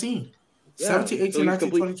in 17. Yeah. 17, 18, 19,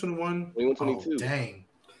 20, 21. 22. Oh, dang.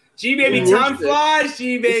 G-Baby, time flies.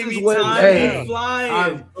 G-Baby, time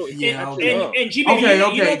flies. And G-Baby,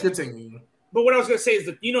 okay, continue. But what I was going to say is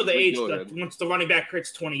that the age that once the running back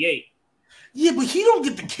hits 28. Yeah, but he don't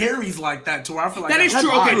get the carries like that to where I feel like that is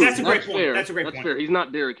true. Okay, that's a great point. Fair. That's a great point. That's fair. He's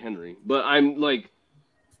not Derrick Henry, but I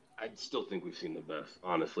still think we've seen the best,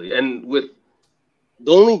 honestly. And with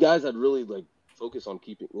the only guys I'd really focus on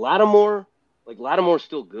keeping Lattimore, Lattimore's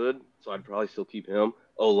still good, so I'd probably still keep him.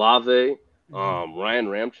 Olave, Ryan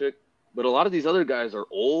Ramczyk, but a lot of these other guys are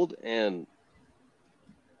old and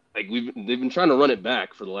they've been trying to run it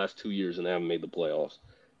back for the last 2 years and they haven't made the playoffs.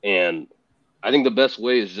 And I think the best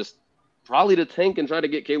way is just probably to tank and try to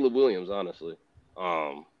get Caleb Williams, honestly,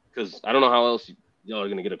 because I don't know how else y'all are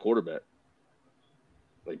going to get a quarterback.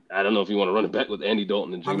 I don't know if you want to run it back with Andy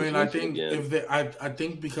Dalton and James I think I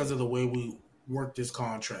think because of the way we work this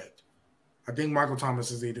contract, I think Michael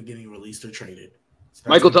Thomas is either getting released or traded.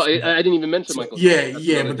 So I didn't even mention Michael.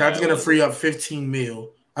 Yeah, but that's gonna free up $15 million.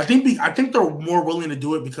 I think they're more willing to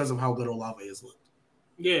do it because of how good Olave has looked.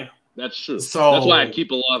 Yeah, that's true. So that's why I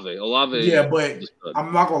keep Olave. Yeah, but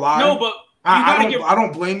I'm not gonna lie. No, but I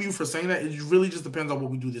don't blame you for saying that. It really just depends on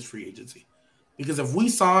what we do this free agency. Because if we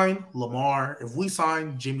sign Lamar, if we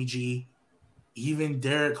sign Jimmy G, even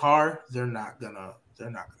Derek Carr, they're not gonna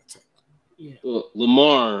take. Yeah. Well,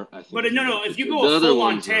 Lamar, I think. But no. If you go a full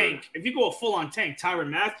on tank, Tyrann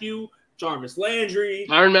Mathieu, Jarvis Landry,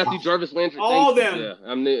 all them.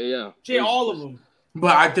 Yeah, all of them.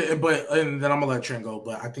 But and then I'm gonna let Trent go.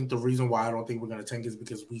 But I think the reason why I don't think we're gonna tank is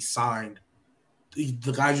because we signed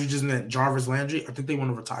the guys you just met, Jarvis Landry. I think they want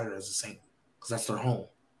to retire as a Saint because that's their home.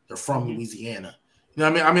 They're from Louisiana. You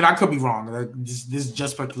know what I mean? I could be wrong. This is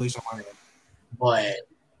just speculation on my end. But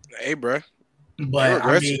hey, bro. But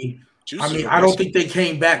I don't think they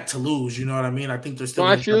came back to lose. You know what I mean? I think they're still.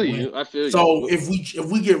 No, I feel you. So if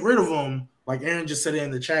we get rid of them, like Aaron just said it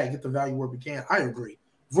in the chat, get the value where we can. I agree.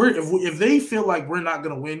 If they feel like we're not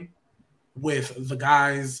gonna win with the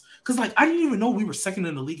guys, because I didn't even know we were second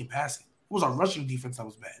in the league in passing. It was our rushing defense that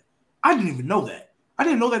was bad. I didn't even know that. I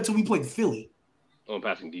didn't know that until we played Philly. Oh,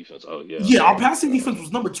 passing defense. Oh, yeah. Yeah, our passing defense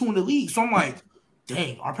was number 2 in the league. So I'm like,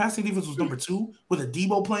 dang, our passing defense was number 2 with a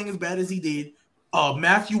Debo playing as bad as he did.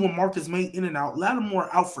 Matthew and Marcus May in and out. Lattimore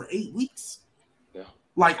out for 8 weeks. Yeah.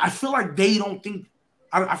 I feel like they don't think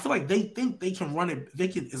 – I feel like they think they can run it. They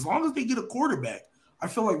can, as long as they get a quarterback, I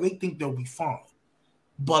feel like they think they'll be fine.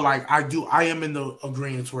 But, I am in the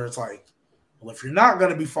agreement where it's like, well, if you're not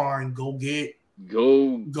going to be fine, go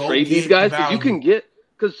trade these guys because you can get –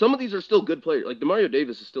 because some of these are still good players. Like Demario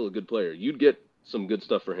Davis is still a good player. You'd get some good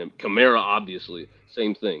stuff for him. Kamara, obviously,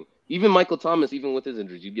 same thing. Even Michael Thomas, even with his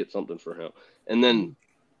injuries, you'd get something for him. And then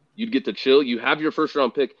you'd get to chill. You have your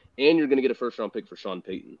first-round pick, and you're going to get a first-round pick for Sean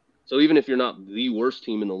Payton. So even if you're not the worst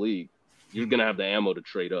team in the league, you're going to have the ammo to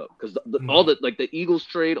trade up. Because all the Eagles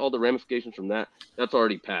trade, all the ramifications from that's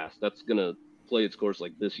already passed. That's going to play its course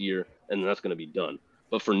this year, and that's going to be done.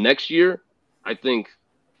 But for next year, I think –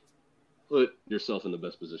 put yourself in the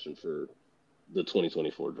best position for the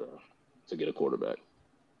 2024 draft to get a quarterback.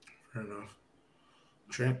 Fair enough.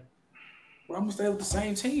 Trent? Well, I'm going to stay with the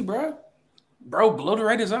same team, bro. Bro, blow the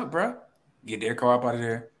Raiders up, bro. Get Derek Carr up out of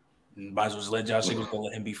there. Might as well just let Josh Jacobs go,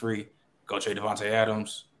 let him be free. Go trade Devontae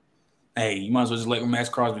Adams. Hey, you might as well just let Max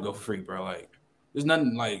Crosby go for free, bro. There's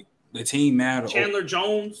nothing the team mad. Chandler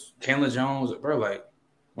Jones, bro.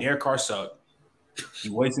 Derek Carr sucked.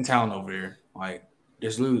 You wasting talent over there.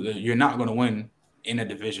 You're not going to win in a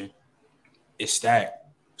division. It's stacked.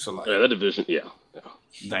 So like that division, yeah.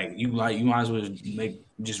 Like you might as well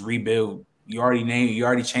just rebuild. You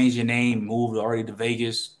already changed your name, moved already to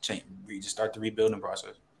Vegas. Just start the rebuilding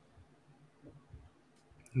process.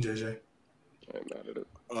 JJ, I ain't mad at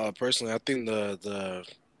it. Personally, I think the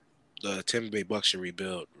Tampa Bay Bucks should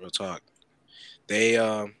rebuild. Real talk. They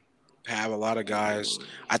have a lot of guys.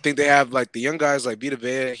 I think they have like the young guys like Vita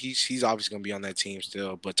Vea. He's obviously gonna be on that team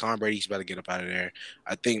still, but Tom Brady's about to get up out of there.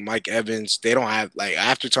 I think Mike Evans. They don't have like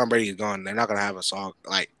after Tom Brady is gone, they're not gonna have a solid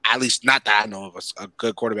like at least not that I know of a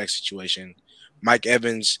good quarterback situation. Mike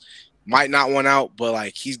Evans might not want out, but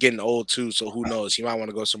like he's getting old too, so who knows? He might want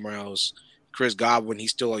to go somewhere else. Chris Godwin,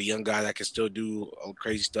 he's still a young guy that can still do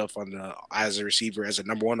crazy stuff as a receiver, as a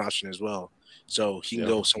number one option as well. So he can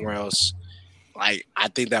go somewhere else. Like I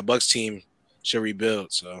think that Bucks team should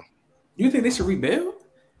rebuild. So you think they should rebuild?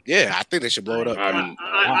 Yeah, I think they should blow it up.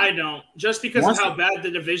 I don't. Just because of how bad the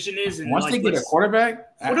division is, and once they get a quarterback,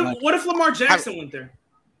 what if Lamar Jackson went there?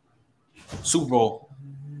 Super Bowl.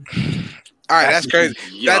 All right, that's crazy.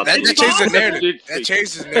 That changes the narrative. That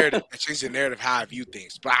changes the narrative. That changes the narrative how I view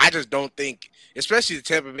things. But I just don't think, especially the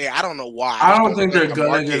Tampa Bay. I don't know why. I don't think they're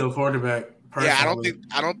gonna get a quarterback. Personally.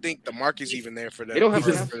 Yeah, I don't think the market's even there for them. They don't have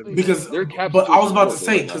because but I was about to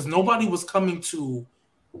say because nobody was coming to.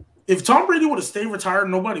 If Tom Brady would have stayed retired,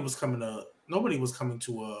 nobody was coming to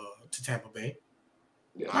Tampa Bay.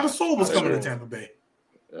 Yeah, not a soul was coming to Tampa Bay.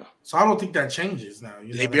 Yeah. So I don't think that changes now.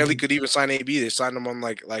 They barely could even sign AB. They signed him on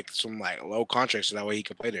like some low contracts so that way he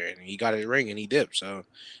could play there, and he got his ring and he dipped. So,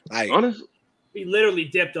 honestly, he literally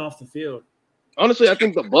dipped off the field. Honestly, I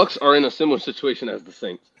think the Bucks are in a similar situation as the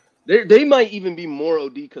Saints. They might even be more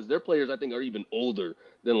OD because their players I think are even older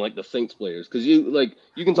than like the Saints players. Because you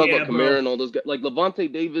can talk about Kamara and all those guys. Like Levante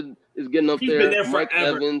David is getting up there. Been there Mike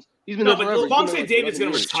forever. Evans. He's been there forever. Levante David's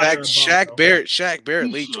gonna retire. Shaq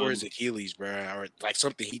Barrett Lee tore his Achilles, bro, or like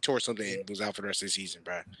something. He tore something and was out for the rest of the season,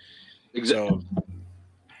 bro. Exactly.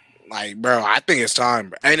 So, bro, I think it's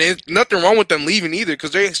time, bro. And there's nothing wrong with them leaving either,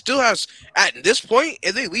 because they still have at this point.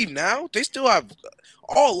 If they leave now, they still have.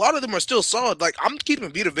 A lot of them are still solid. Like I'm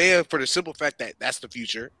keeping Vita Vea for the simple fact that that's the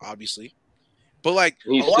future, obviously. But like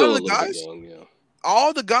he's a lot of the guys,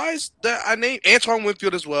 all the guys that I named, Antoine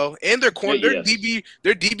Winfield as well, and their corner, their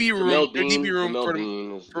DB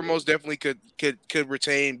room for most definitely could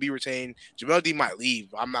be retained. Jamel Dean might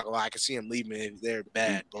leave. I'm not gonna lie, I can see him leaving if they're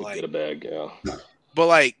bad. But like, get a bag, yeah. But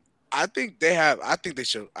like, I think they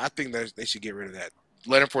should get rid of that.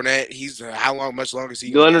 Leonard Fournette, he's much longer is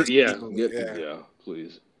he? Leonard, yeah,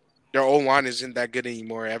 please. Their old line isn't that good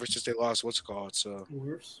anymore. Ever since they lost, what's it called? So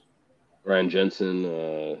Ryan Jensen,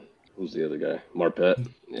 who's the other guy? Marpet.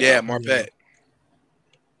 Yeah, Marpet.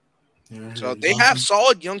 Yeah. So they have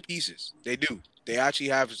solid young pieces. They do. They actually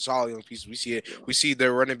have solid young pieces. We see it. We see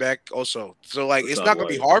their running back also. So like, it's not gonna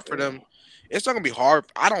be hard for them. It's not gonna be hard.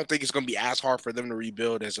 I don't think it's gonna be as hard for them to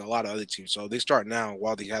rebuild as a lot of other teams. So they start now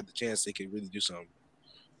while they have the chance. They can really do something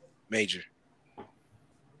major.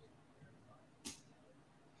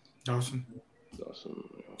 Dawson.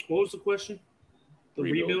 What was the question? The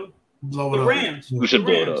rebuild? Blow it up. Rams. We should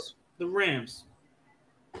blow it up. The Rams.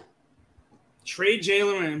 Trade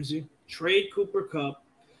Jalen Ramsey. Trade Cooper Kupp.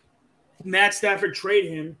 Matt Stafford,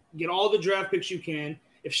 trade him. Get all the draft picks you can.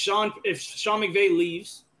 If Sean McVay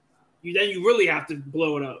leaves, then you really have to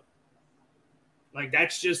blow it up. Like,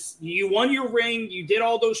 that's just – you won your ring. You did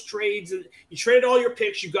all those trades. You traded all your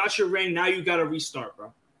picks. You got your ring. Now you got to restart,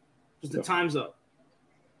 bro. Because the time's up.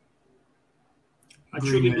 I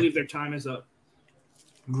truly believe their time is up.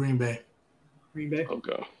 Green Bay.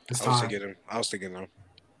 Okay. I was thinking them.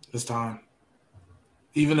 It's time.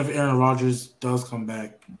 Even if Aaron Rodgers does come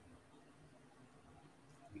back,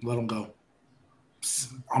 let him go.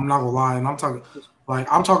 I'm not gonna lie, and I'm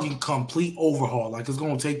talking complete overhaul. Like, it's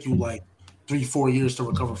gonna take you like 3-4 years to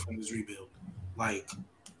recover from this rebuild. Like,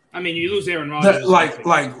 I mean, you lose Aaron Rodgers.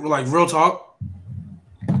 Like real talk.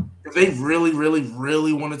 If they really, really,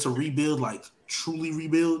 really wanted to rebuild, like truly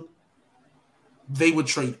rebuild, they would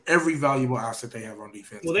trade every valuable asset they have on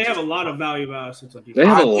defense. Well, they have a lot of valuable assets on defense. They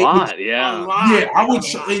have a lot. Yeah, I would.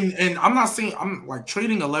 And I'm not saying I'm like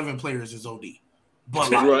trading 11 players is OD, but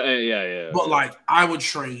like, But like, I would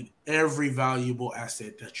trade every valuable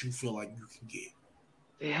asset that you feel like you can get.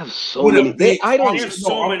 They have so many.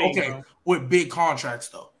 With big contracts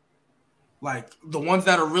though. Like the ones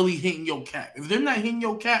that are really hitting your cap. If they're not hitting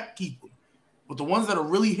your cap, keep them. But the ones that are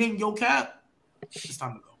really hitting your cap, it's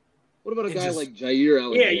time to go. What about a guy like Jair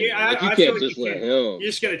Alexander? Yeah, you can't just let him. You're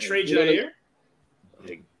just gonna trade Jair?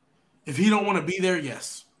 If he don't want to be there,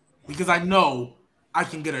 yes, because I know I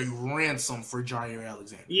can get a ransom for Jair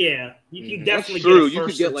Alexander. Yeah, you can definitely That's true. get a You could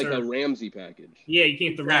first get return. like a Ramsey package. Yeah, you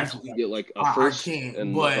can't get the Ramsey. You get like a first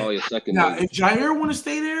and probably a second. Now, if Jair want to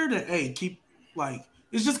stay there, then hey, keep like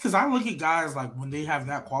it's just because I look at guys like when they have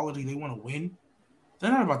that quality, they want to win.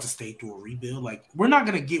 They're not about to stay through a rebuild. Like we're not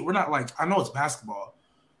like I know it's basketball,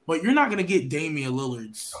 but you're not gonna get Damian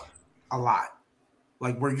Lillard's a lot.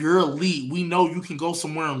 Like where you're elite, we know you can go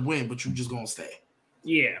somewhere and win, but you're just gonna stay.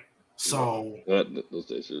 Yeah. So those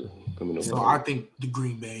days are coming up. So I think the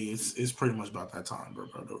Green Bay is pretty much about that time, bro.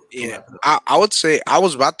 Yeah, I would say I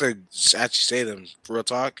was about to actually say them for real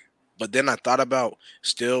talk, but then I thought about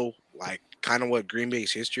still like kind of what Green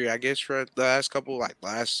Bay's history, I guess, for the last couple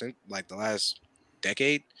the last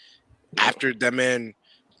decade after that man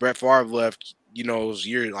Brett Favre left. You know, it was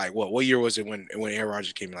year like what year was it when Aaron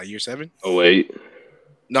Rodgers came in? Like year 7? Oh wait.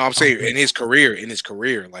 No, I'm saying in his career,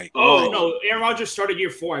 like. No, Aaron Rodgers started year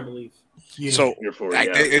 4, I believe. Yeah, so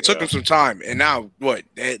it took him some time, and now what?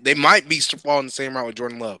 They might be following the same route with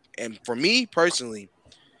Jordan Love. And for me personally,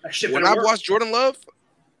 when I've watched Jordan Love,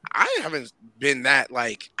 I haven't been that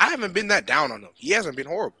down on him. He hasn't been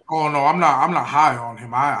horrible. Oh no, I'm not high on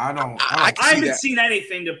him. I haven't seen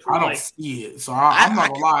anything to prove. I don't see it, so I'm not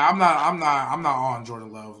gonna lie. I'm not on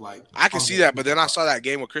Jordan Love. Like I can see that, but then I saw that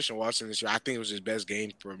game with Christian Watson this year. I think it was his best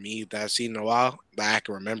game for me that I've seen in a while that I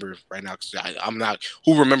can remember right now. Because I'm not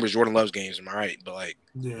who remembers Jordan Love's games. Am I right? But like,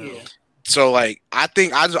 yeah. So like, I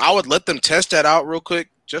think I would let them test that out real quick,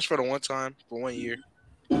 just for the one time for 1 year.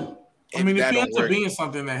 I mean, it ends up being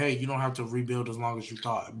something that hey, you don't have to rebuild as long as you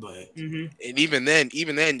thought, but and even then,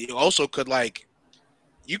 you also could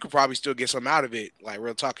you could probably still get some out of it, like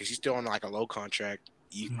real talk, because he's still on like a low contract.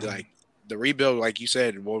 Like the rebuild, like you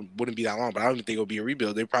said, wouldn't be that long, but I don't even think it'll be a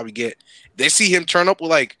rebuild. They see him turn up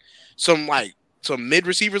with some mid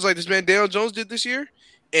receivers like this man Daniel Jones did this year,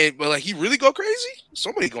 but he really go crazy.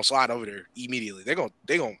 Somebody gonna slide over there immediately. They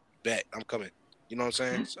gonna bet I'm coming. You know what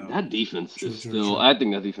I'm saying? So. That defense is still. I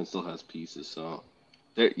think that defense still has pieces. So,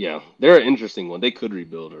 they're an interesting one. They could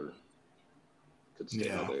rebuild or could stay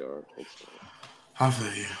how they are. I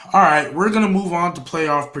feel you. All right, we're gonna move on to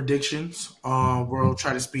playoff predictions. We'll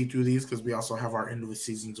try to speed through these because we also have our end of the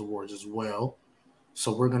season's awards as well.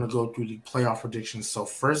 So we're gonna go through the playoff predictions. So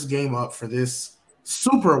first game up for this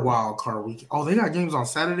super wild card week. Oh, they got games on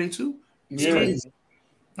Saturday too. It's crazy.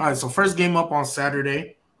 All right, so first game up on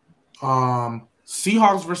Saturday.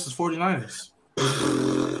 Seahawks versus 49ers.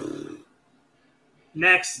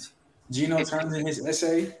 Next. Gino turns in his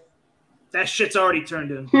essay. That shit's already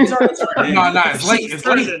turned in. No, it's late. It's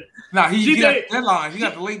late. No, he got the deadline. He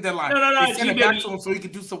got the late deadline. No. They sent it back to him so he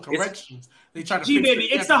could do some corrections. They try to fix baby,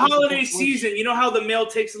 it's the holiday season. You know how the mail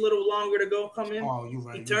takes a little longer to come in? Oh, you're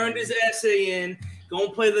right. He turned his essay in. Go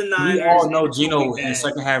and play the Niners. We all know Gino in the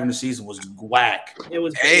second half of the season was whack. It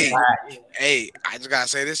was whack. Hey, I just gotta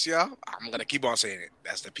say this, y'all. I'm gonna keep on saying it.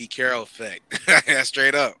 That's the Pete Carroll effect. That's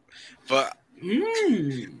straight up. But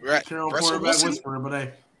Carroll quarterback whisperer, but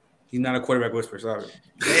hey. He's not a quarterback whisperer, sorry.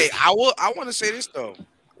 Hey, I want to say this though.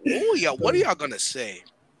 What are y'all gonna say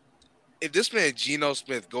if this man Geno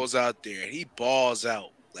Smith goes out there and he balls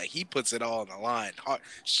out, like he puts it all on the line,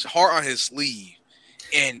 heart on his sleeve,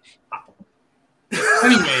 and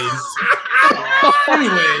anyways,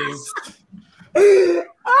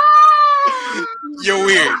 you're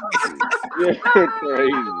weird. You're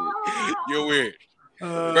crazy. You're weird.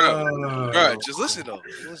 Bro, just listen though.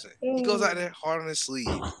 Listen, he goes out there hard on his sleeve,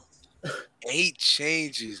 and he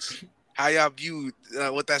changes how y'all view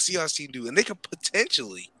what that Seahawks team do, and they could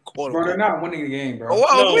potentially bro, they're not winning the game, bro.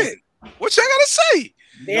 Win. What y'all gotta say?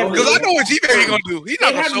 Because I know what G-Baby gonna do. He's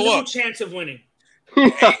not gonna show up. They have no chance of winning.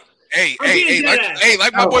 Hey,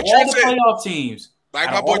 like my boy Trent said. Playoff teams.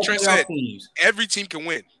 Like my boy Trent said, every team can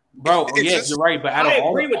win. Bro, yes, you're right. But out of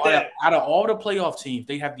all the playoff teams,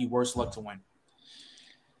 they have the worst luck to win.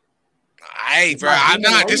 Hey, bro, I'm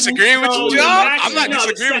not disagreeing with you, John. I'm not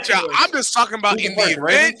disagreeing with y'all. I'm just talking about in the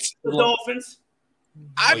event. The Dolphins.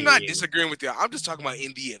 I'm not disagreeing with y'all. I'm just talking about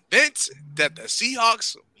in the event that the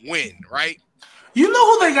Seahawks win, right? You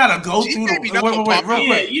know who they gotta go through?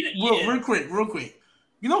 Real quick.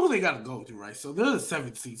 You know who they gotta go through, right? So they're the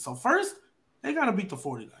 7th seed. So first, they gotta beat the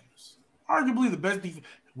 49ers. Arguably the best defense.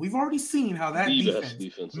 We've already seen how that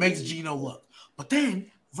defense makes Geno look. But then,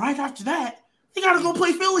 right after that, they gotta go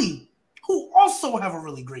play Philly, who also have a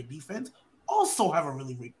really great defense, also have a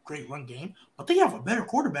really great run game, but they have a better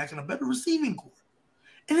quarterback and a better receiving core.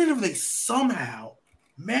 And then if they somehow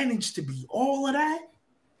manage to beat all of that,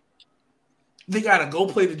 they got to go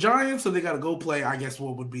play the Giants, or they got to go play, I guess,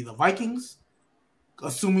 what would be the Vikings,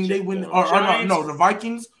 assuming they win, or no, the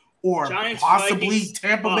Vikings, or Giants, possibly Vikings,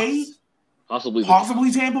 Tampa Bay.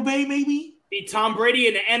 Possibly Tampa Bay, maybe. Beat Tom Brady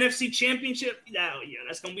in the NFC Championship. Yeah,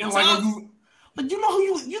 that's gonna be tough. Like you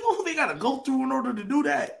know who they gotta go through in order to do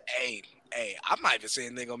that. Hey, I'm not even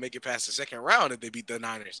saying they're gonna make it past the second round if they beat the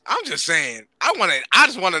Niners. I'm just saying I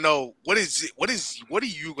just want to know what are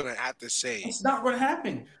you gonna have to say? It's not gonna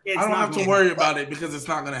happen. I don't have to worry about it because it's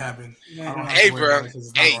not gonna happen. Hey, bro.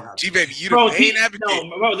 Hey, G-Baby, you the main advocate.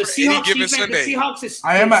 No, bro, the Seahawks defense, Sunday. The Seahawks is.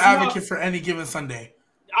 I am an advocate for any given Sunday.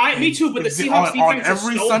 Me too, but the Seahawks defense is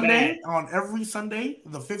so bad. On every Sunday,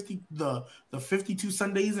 the 52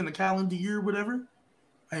 Sundays in the calendar year, whatever,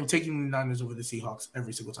 I am taking the Niners over the Seahawks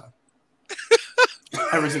every single time.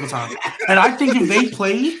 Every single time. And I think if they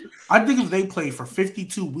play for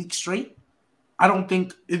 52 weeks straight, I don't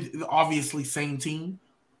think obviously same team.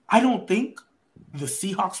 I don't think the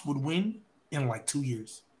Seahawks would win in like 2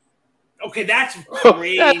 years. Okay, that's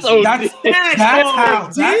crazy. That's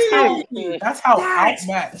how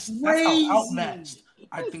outmatched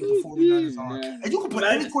I think the 49ers are. And you can put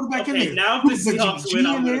any quarterback in there. Now you the Seahawks win,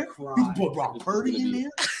 I'm gonna cry. You can put Brock Purdy in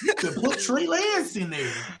there. You can put Trey Lance in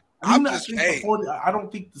there. I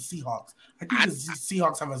don't think the Seahawks. I think the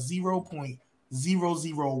Seahawks have a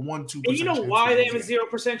 0.0012%. And you know why they have a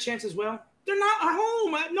 0% chance as well? They're not at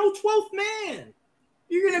home. No 12th man.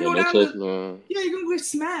 You're gonna go down. You're gonna get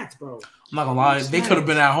smacked, bro. I'm not gonna lie. They could have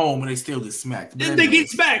been at home and they still get smacked. Then they get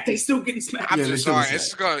smacked. They still getting smacked. I'm just sorry.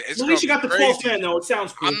 At least you got the 12th man though. It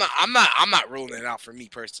sounds cool. I'm not ruling it out for me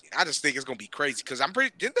personally. I just think it's gonna be crazy because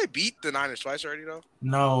didn't they beat the Niners twice already though?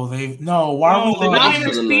 No. Why would the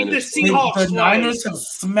Niners beat the Seahawks? The Niners have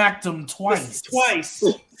smacked them twice.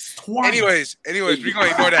 Anyways, we're gonna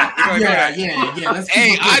ignore that. Yeah.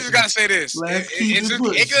 Hey, I just gotta say this. I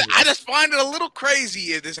just find it a little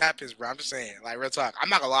crazy if this happens, bro. I'm just saying, like real talk. I'm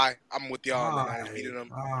not gonna lie. I'm with y'all. The Niners beating them.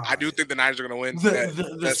 I do think the Niners are gonna win.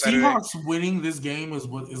 The Seahawks winning this game is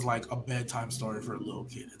what is like a bedtime story for a little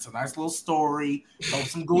kid. It's a nice little story.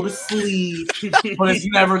 Helps them go to sleep, but it's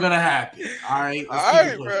never gonna happen. All right,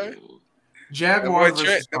 bro. Jaguars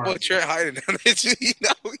that boy Trent hiding down there. He's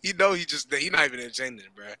not even entertaining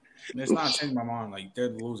it, bro. It's not changing my mind. Like they're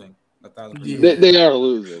losing. They are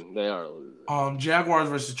losing. Jaguars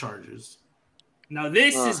versus Chargers. Now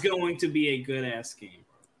this is going to be a good ass game.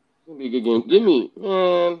 It's gonna be a good game.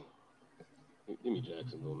 Give me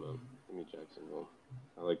Jacksonville, man. Give me Jacksonville.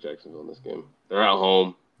 I like Jacksonville in this game. They're at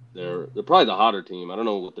home. They're probably the hotter team. I don't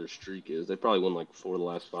know what their streak is. They probably won like 4 of the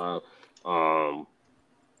last 5.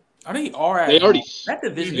 They are. That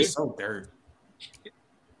division is so dirt.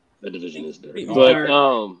 That division is dirt.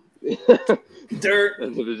 Dirt.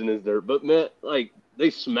 That division is dirt. But man, like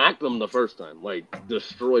they smacked them the first time, like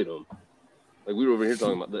destroyed them. Like we were over here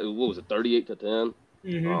talking about what was it, 38-10.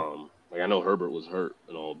 Mm-hmm. Like I know Herbert was hurt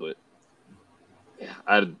and all, but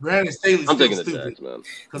yeah, Brandon Staley's I'm taking the stupid. Jags, man.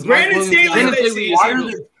 Because Brandon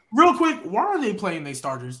Staley. Real quick, why are they playing their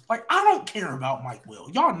starters? Like I don't care about Mike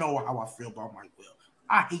Will. Y'all know how I feel about Mike Will.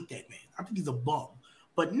 I hate that man. I think he's a bum.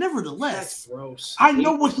 But nevertheless, I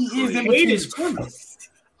know what he is in between the 20s.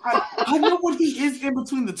 I know what he is in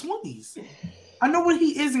between the 20s. I know what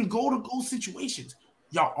he is in goal-to-goal situations.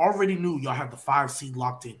 Y'all already knew y'all had the 5 seed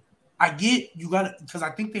locked in. I get you got it because I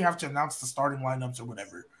think they have to announce the starting lineups or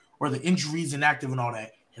whatever, or the injuries inactive and all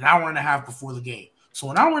that an hour and a half before the game.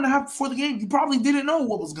 So an hour and a half before the game, you probably didn't know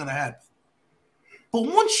what was going to happen. But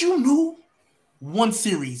once you knew, one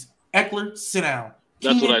series, Eckler, sit down.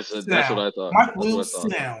 That's what I said. That's what I thought. Mike Will,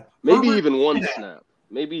 sit down. Maybe even one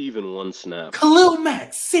snap. Khalil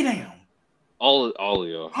Mack, sit down. All of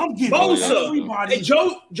y'all. I'm giving everybody. Hey,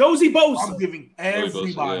 Josie Bosa. I'm giving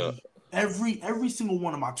everybody, every single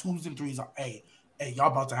one of my 2s and 3s. Hey, y'all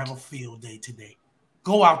about to have a field day today.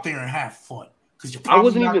 Go out there and have fun because you're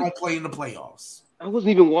probably not going to play in the playoffs. I wasn't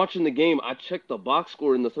even watching the game. I checked the box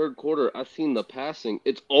score in the third quarter. I seen the passing.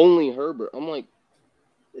 It's only Herbert. I'm like,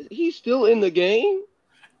 he's still in the game?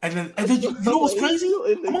 And then you know what's crazy?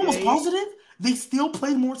 I'm almost positive they still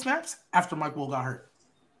played more snaps after Mike Will got hurt.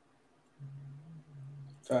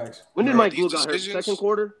 Facts. When did Mike Will got hurt? Second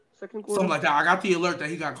quarter? Something like that. I got the alert that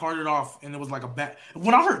he got carted off, and it was like a bat.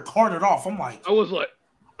 When I heard carted off, I'm like, I was like,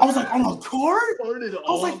 on a card? Carted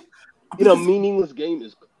I was like, in a meaningless game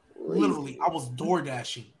is crazy. Literally, I was door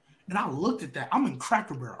dashing, and I looked at that. I'm in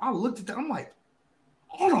Cracker Barrel. I looked at that. I'm like,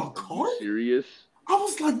 on a card? Serious? I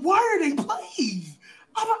was like, why are they playing?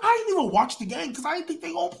 I didn't even watch the game because I didn't think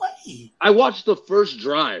they gonna play. I watched the first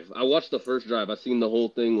drive. I seen the whole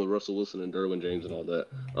thing with Russell Wilson and Derwin James and all that.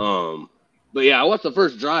 But yeah, I watched the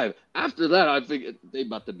first drive. After that, I figured they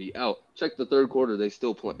about to be out. Check the third quarter, they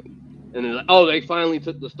still playing. And then they finally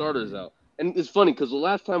took the starters out. And it's funny because the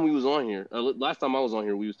last time we was on here, last time I was on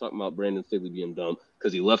here, we was talking about Brandon Staley being dumb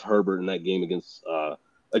because he left Herbert in that game against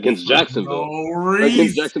Jacksonville.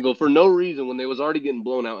 Against Jacksonville for no reason when they was already getting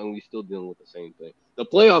blown out and we still dealing with the same thing. The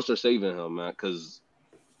playoffs are saving him, man, because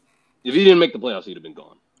if he didn't make the playoffs, he'd have been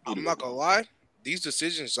gone. I'm not gonna lie. These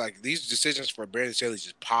decisions for Brandon Staley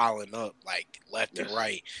just piling up like left and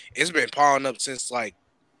right. It's been piling up since like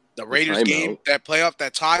the Raiders game, that playoff,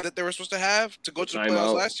 that tie that they were supposed to have to go to the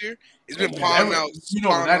playoffs last year. It's been piling out.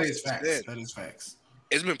 That is facts. That is facts.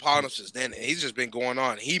 It's been piling up since then, and he's just been going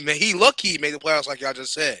on. He lucky he made the playoffs, like y'all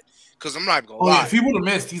just said. Because I'm not even gonna lie. Yeah, if he would have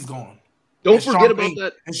missed, he's gone. Don't forget about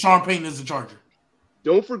that. And Sean Payton is the Charger.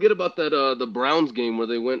 Don't forget about that. The Browns game where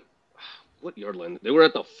they went. What yard line? They were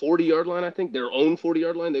at the 40-yard line, I think. Their own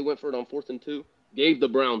 40-yard line. They went for it on 4th and 2. Gave the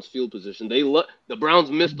Browns field position. The Browns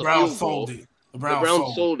missed the field goal. The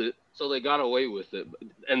Browns sold it. So they got away with it.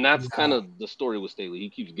 And that's kind of the story with Staley. He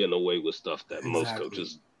keeps getting away with stuff that most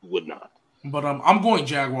coaches would not. But I'm going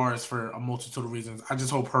Jaguars for a multitude of reasons. I just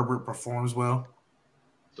hope Herbert performs well.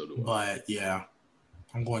 So do I. But, yeah,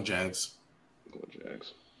 I'm going Jags. I'm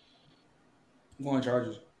going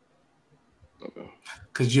Chargers. Okay.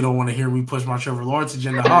 Because you don't want to hear me push my Trevor Lawrence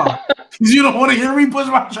agenda, huh? Because you don't want to hear me push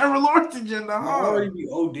my Trevor Lawrence agenda, huh? I'll already be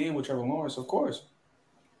ODing with Trevor Lawrence, of course.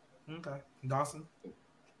 Okay. Dawson?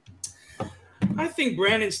 I think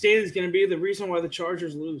Brandon Staley is going to be the reason why the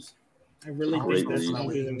Chargers lose. I really think that's going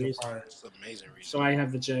to be the reason. It's an amazing reason. So I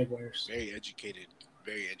have the Jaguars. Very educated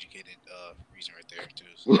reason right there, too.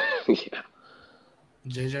 So. Yeah.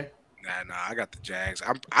 JJ? Nah, I got the Jags.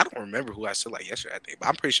 I don't remember who I said like yesterday, I think, but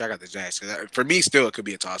I'm pretty sure I got the Jags. For me, still, it could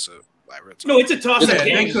be a toss-up. Like, no, it's a toss-up.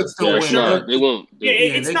 They could still win. Sure. They won't.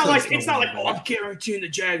 It's not like oh, I'm guaranteeing the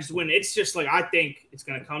Jags win. It's just like I think it's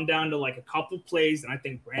gonna come down to like a couple plays, and I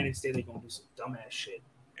think Brandon Staley gonna do some dumbass shit.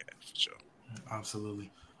 Yeah, for sure. Absolutely.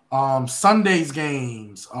 Sunday's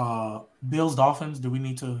games. Bills Dolphins. Do we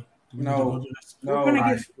need to? No. No.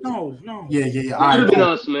 No. Yeah. Should have been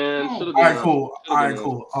us, man. All right, cool.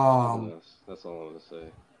 That's all I'm gonna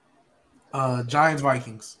say. Giants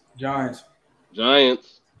Vikings. Giants.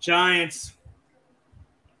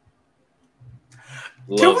 Can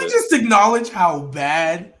we just acknowledge how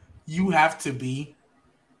bad you have to be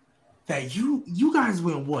that you guys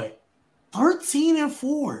went what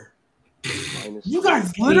 13-4? You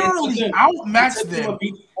guys literally outmatched them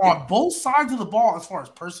on both sides of the ball as far as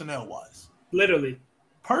personnel wise. Literally,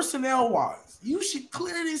 personnel wise, you should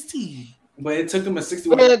clear this team. But it took them a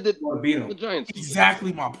 61 to beat them.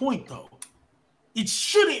 Exactly my point, though. It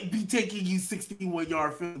shouldn't be taking you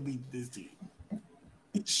 61-yard field to beat this team.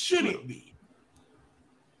 It shouldn't be.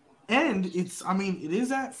 And it is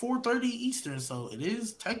at 4:30 Eastern, so it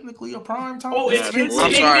is technically a prime time. Oh, it's considered.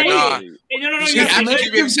 I'm sorry,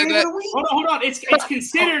 Hold on. It's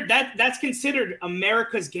considered that's considered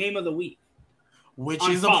America's game of the week. Which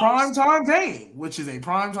is a prime time game.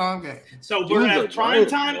 So we're at prime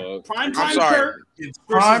time Kirk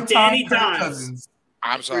versus Danny Dimes.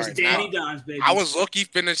 I'm sorry. Danny Dimes, baby. I was lucky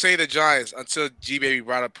finna say the Giants until G Baby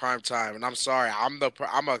brought up prime time, and I'm sorry. I'm a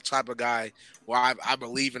type of guy where I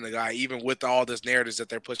believe in the guy, even with all this narratives that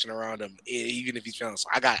they're pushing around him, even if he's feeling. So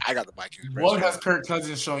I got the Vikings. What has Kirk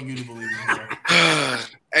Cousins shown you to believe in?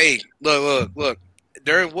 Hey, look.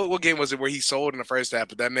 During what game was it where he sold in the first half,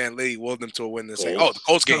 but that man Lee willed them to a win this game? Oh, the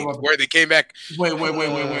Colts game where they came back. Wait. What do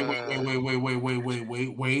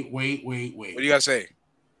you gotta say?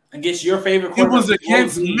 Against your favorite quarterback. It was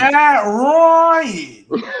against Matt Ryan.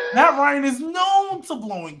 Matt Ryan is known to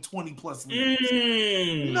blowing 20+ leads.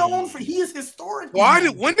 He is historic. When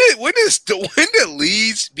did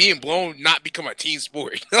leads being blown not become a team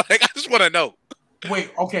sport? Like I just want to know.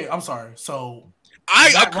 Wait, okay, I'm sorry. So I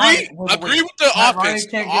agree with the Matt offense.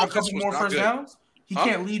 Ryan can't get a couple more first downs. He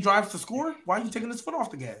can't lead drives to score. Why are you taking his foot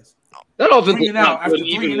off the gas? That offense is not good.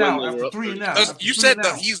 After three and out. You said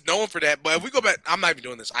that he's known for that, but if we go back, I'm not even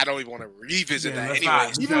doing this. I don't even want to revisit that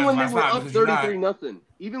anyway. Even when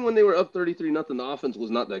they were up 33-0, the offense was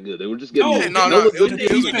not that good. They were just getting They were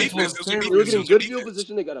getting good field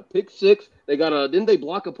position. They got a pick six. Didn't they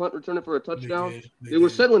block a punt returner for a touchdown? They were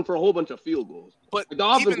settling for a whole bunch of field goals. But the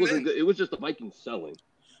offense wasn't good. It was just the Vikings selling.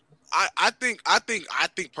 I think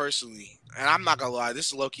personally, and I'm not gonna lie, this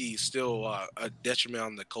is low-key still a detriment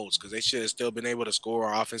on the Colts because they should have still been able to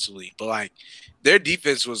score offensively. But like their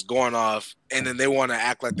defense was going off, and then they want to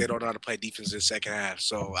act like they don't know how to play defense in the second half.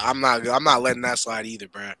 So I'm not letting that slide either,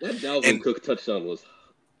 bro. That Dalvin Cook touchdown was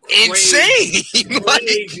insane.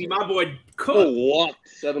 Crazy. My boy Cook walked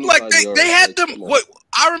 75 like yards. they had them. What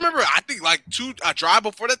I remember, I think like a drive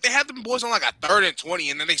before that, they had them boys on like a 3rd and 20,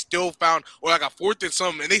 and then they still found, or like a 4th and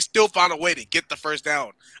something, and they still found a way to get the first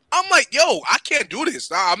down. I'm like, yo, I can't do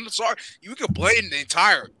this. I'm sorry. You could blame the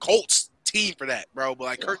entire Colts team for that, bro. But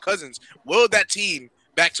like Kirk Cousins willed that team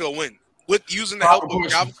back to a win with using the help of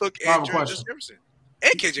Dalvin Cook and Justin Jefferson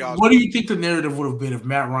and KJ Osborne. What do you think the narrative would have been if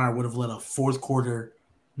Matt Ryan would have led a 4th quarter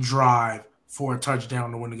drive for a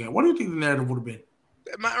touchdown to win the game? What do you think the narrative would have been?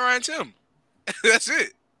 Matt Ryan's him. That's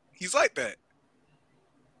it. He's like that.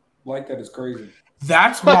 Like that is crazy.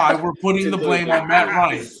 That's why we're putting the blame on Matt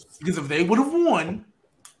Ryan. Because if they would have won,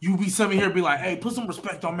 you'd be sitting here and be like, hey, put some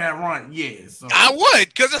respect on Matt Ryan. Yeah. So I would,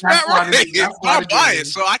 because it's Matt Ryan. I'm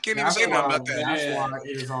biased, so I can't even say nothing about that. That's why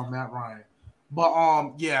it is on Matt Ryan.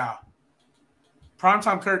 But, yeah.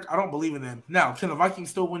 Primetime Kirk, I don't believe in them. Now, can the Vikings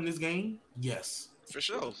still win this game? Yes. For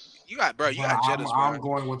sure. You got Jettas, bro. I'm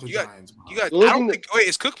going with the Giants. I don't think. Wait,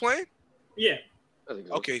 is Cook playing? Yeah.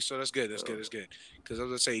 Okay, so that's good. That's good. Because I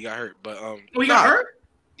was gonna say he got hurt, but he got hurt.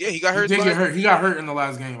 Yeah, he got hurt. He did get hurt. He got hurt in the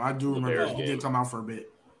last game. I do remember he did come out for a bit,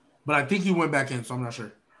 but I think he went back in, so I'm not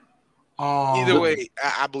sure. Either way,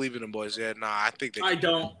 I believe in them boys. Yeah, I think they. I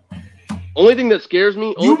don't. Only thing that scares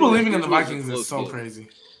me. You believing in the Vikings is so crazy.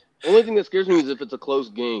 Only thing that scares me is if it's a close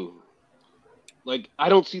game. Like, I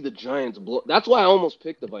don't see the Giants blow. That's why I almost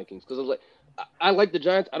picked the Vikings, because I was like, I like the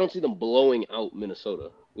Giants. I don't see them blowing out Minnesota.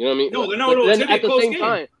 You know what I mean? No. Then at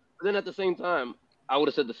the same time, I would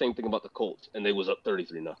have said the same thing about the Colts, and they was up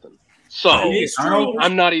 33-0. So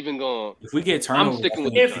I'm not even going. If we get turnovers, I'm sticking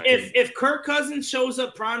with if Kirk Cousins shows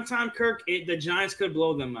up primetime, the Giants could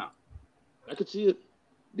blow them out. I could see it.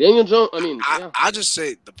 Daniel Jones. I just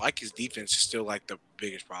say the Vikings defense is still like the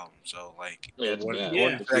biggest problem. So like going to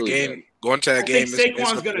that game.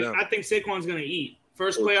 I think Saquon's gonna eat.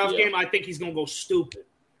 First playoff game, I think he's gonna go stupid.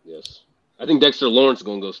 Yes. I think Dexter Lawrence is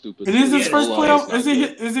gonna go stupid. It is his first playoff. Is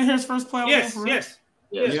it his first playoff game? Yes.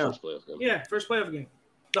 First playoff game. Yeah, first playoff game.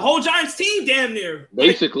 The whole Giants team, damn near.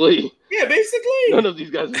 Basically. Yeah, basically. None of these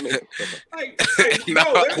guys are made. You know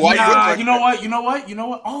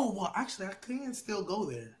what? Oh, well, actually, I can still go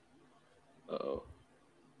there. Uh-oh.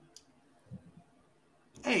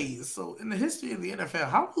 Hey, so in the history of the NFL,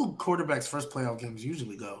 how do quarterbacks' first playoff games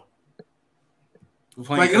usually go?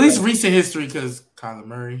 Like, at least recent history, because Kyler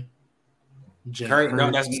Murray. Kirk,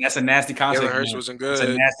 no, that's a nasty context. Jalen Hurts wasn't good. It's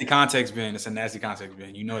a nasty context, Ben. It's a nasty context,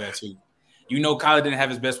 Ben. You know that too. You know Kyler didn't have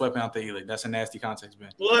his best weapon out there either. That's a nasty context, Ben.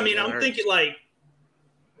 Well, I mean, I'm thinking like,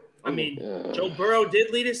 Joe Burrow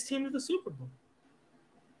did lead his team to the Super Bowl.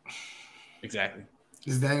 Exactly.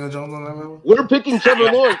 Is Daniel Jones on that level? We're picking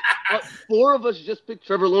Trevor Lawrence. 4 of us just picked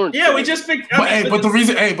Trevor Lawrence. Yeah, we just picked. But here's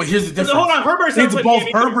the difference. Hold on, Herbert's it's both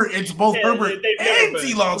Herbert and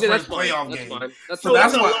T-Law's first playoff game. So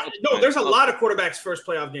that's why. No, there's a lot of quarterbacks' first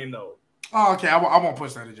playoff game though. Oh, okay. I won't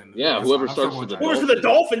push that agenda. Yeah, whoever starts for the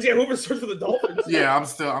Dolphins. Yeah, whoever starts for the Dolphins. Yeah, I'm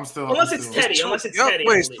still. Unless it's Teddy.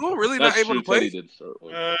 Wait, is Tua really not able to play?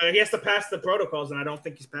 He has to pass the protocols, and I don't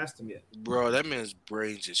think he's passed them yet. Bro, that man's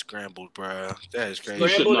brains is scrambled, bro. That is crazy.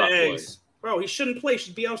 Scrambled eggs. Bro, he shouldn't play. He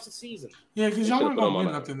should be out the season. Yeah, because y'all aren't going to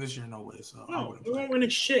win nothing this year, no way. So no, we won't win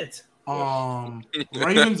shit.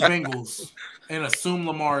 Ravens, Bengals, and assume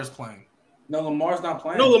Lamar is playing. No, Lamar's not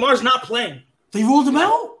playing. No, Lamar's not playing. They ruled him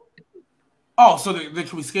out? Oh, so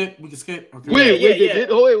can we skip? We can skip? Okay. Wait.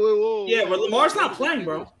 Oh, whoa. Yeah, but Lamar's not playing,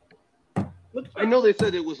 bro. I know they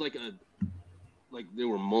said it was like they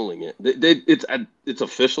were mulling it. It's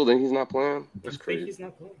official that he's not playing. That's crazy. He's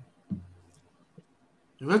not playing.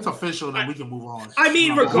 If it's official, then we can move on. I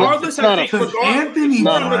mean, regardless, Anthony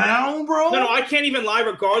Brown, bro. No, I can't even lie.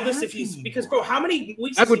 Regardless, if he's because, bro, how many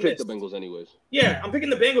weeks? I would pick the Bengals anyways. Yeah, I'm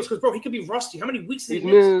picking the Bengals because, bro, he could be rusty. How many weeks did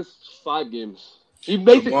he miss? Missed 5 games. He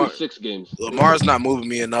basically 6 games. Lamar's not moving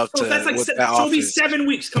me enough to. That's like so it'll be 7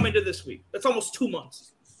 weeks coming to this week. That's almost 2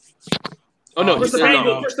 months. Oh no, first the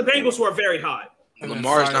Bengals who are very hot.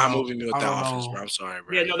 Lamar's not moving me with that offense, bro. I'm sorry,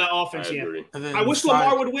 bro. Yeah, no, that offense, I wish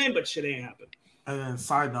Lamar would win, but shit ain't happen. And then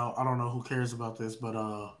side note, I don't know who cares about this, but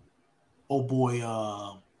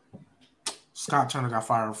Scott Turner got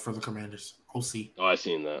fired for the Commanders. OC. Oh, I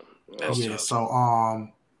seen that. Yeah. So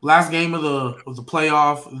last game of the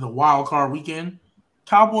playoff, the wild card weekend,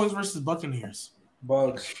 Cowboys versus Buccaneers.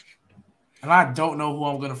 Bugs. And I don't know who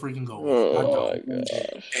I'm gonna freaking go with. My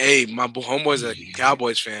gosh. Hey, my homeboy's a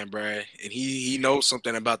Cowboys fan, bro, and he knows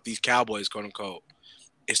something about these Cowboys, quote unquote.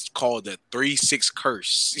 It's called the 3-6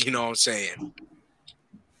 curse. You know what I'm saying?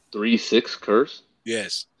 3-6 curse?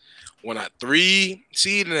 Yes. when a 3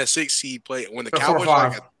 seed and a 6 seed play, when the They're Cowboys 4-5.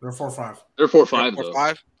 like They're 4-5. They're 4-5 though.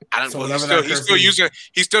 4-5. I don't. So Well, he's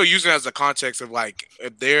still using it as a context of like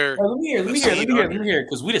if they're. Let me hear,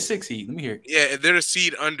 because we the 6 seed. Let me hear. Yeah, if they're the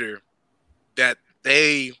seed under, that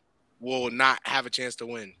they will not have a chance to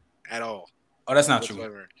win at all. Oh, that's not true.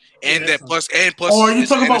 And yeah, plus. Oh, are you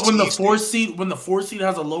talking about when the 4 seed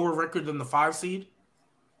has a lower record than the 5 seed?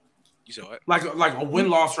 You saw it. Like a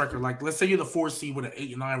win-loss record. Like let's say you're the 4 seed with an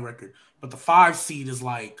 8-9 record, but the 5 seed is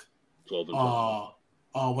like 12-12.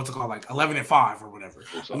 What's it called? Like 11-5 or whatever.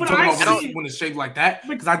 But I'm talking about when it's shaped like that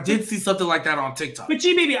because I did see something like that on TikTok. But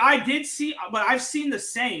G-Baby, I've seen the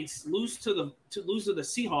Saints lose to the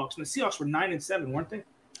Seahawks, and the Seahawks were 9-7, weren't they?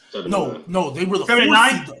 No, they were the 4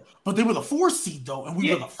 seed though. But they were the 4 seed though, and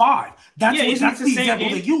we were the 5. That's the example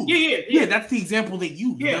they use. Yeah, that's the example they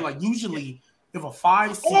use. Yeah. They're like usually if a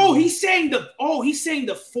 5 seed. He's saying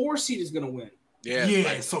the 4 seed is gonna win. Yeah.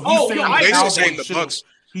 Yeah. So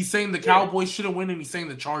he's saying the Cowboys shouldn't win, and he's saying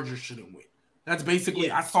the Chargers shouldn't win. That's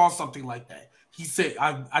basically I saw something like that. He said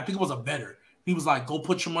I think it was a better. He was like, go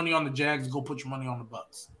put your money on the Jags, go put your money on the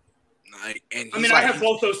Bucks. I have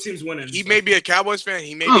both those teams winning. He may be a Cowboys fan.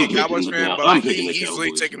 But he's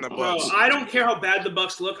easily taking the Bucks. I don't care how bad the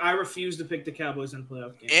Bucks look. I refuse to pick the Cowboys in the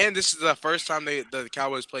playoff game. And this is the first time the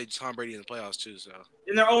Cowboys played Tom Brady in the playoffs too. So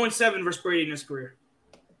and they're 0-7 versus Brady in his career.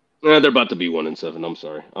 Yeah, they're about to be 1-7. I'm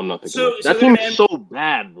sorry, I'm not thinking that team's so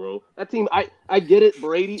bad, bro. That team, I get it,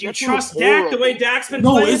 Brady. Do you trust Dak the way Dak's been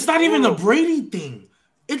playing? No, it's not even the Brady thing.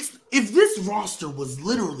 It's if this roster was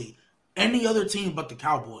literally any other team but the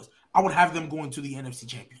Cowboys, I would have them going to the NFC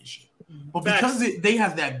Championship. But because they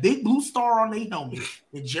have that big blue star on their helmet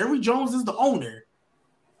and Jerry Jones is the owner,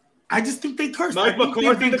 I just think they cursed. Mike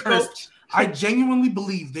McCarthy the coach. I genuinely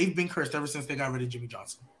believe they've been cursed ever since they got rid of Jimmy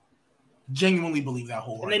Johnson. Genuinely believe that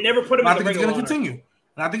whole. And they never put him in the ring. I think it's going to continue.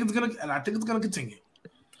 And I think it's going to continue.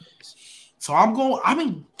 So I'm going. I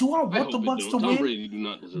mean, do I want the Bucks to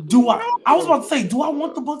win? Do I? I was about to say, do I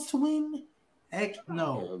want the Bucks to win? Heck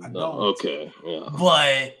no, I don't. Okay, yeah.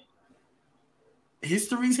 But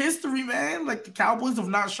history's history, man. Like the Cowboys have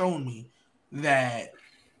not shown me that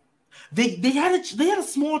they had a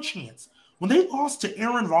small chance when they lost to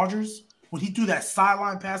Aaron Rodgers when he threw that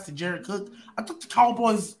sideline pass to Jared Cook. I thought the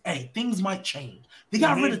Cowboys, things might change. They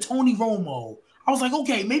got rid of Tony Romo. I was like,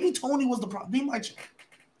 okay, maybe Tony was the problem. They might change.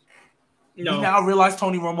 No, we now realize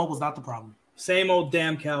Tony Romo was not the problem. Same old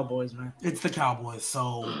damn Cowboys, man. It's the Cowboys,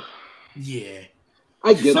 so yeah.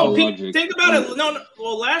 I get so think about it. No,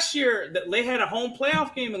 well, last year they had a home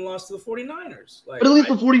playoff game and lost to the 49ers. But at least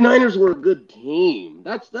the 49ers were a good team.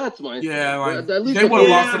 That's my thing. Like, at least they would have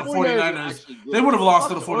lost to the 49ers. They would have lost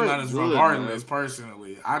to the 49ers regardless,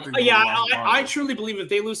 personally. I truly believe if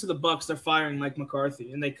they lose to the Bucks, they're firing Mike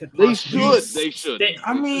McCarthy, and they could. They should.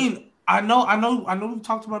 I mean, I know we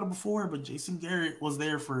talked about it before, but Jason Garrett was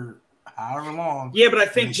there for however long. Yeah, but I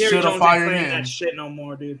think Jerry Jones ain't playing that shit no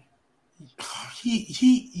more, dude.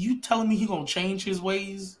 You telling me he gonna change his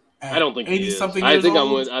ways? I don't think 80 something. I think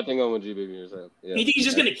I'm with G-Baby yourself. Yeah. You think he's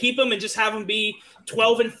just gonna keep him and just have him be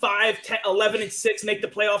 12-5, 11-6, make the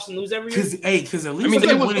playoffs and lose every year? Because at least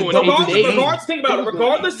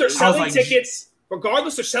regardless, they're selling tickets.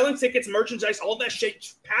 Regardless, they're selling tickets, merchandise, all that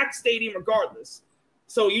shit, packed stadium. Regardless.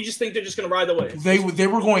 So you just think they're just going to ride the wave? They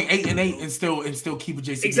were going 8-8 and still keep a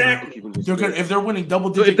Jason. Exactly. They're good if they're winning double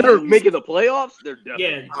digits. If they're making the playoffs, they're definitely.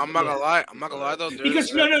 Yeah. I'm not gonna lie though.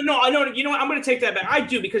 Because no. I know. You know what? I'm going to take that back. I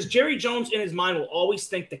do because Jerry Jones in his mind will always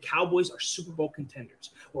think the Cowboys are Super Bowl contenders.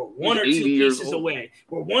 We're one or two pieces away.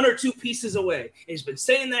 We're 1 or 2 pieces away. And he's been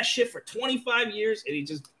saying that shit for 25 years, and he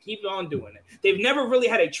just keeps on doing it. They've never really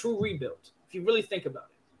had a true rebuild. If you really think about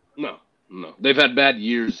it. No, they've had bad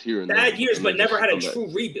years here and there. Bad years, but never had a true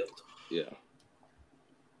rebuild. Yeah.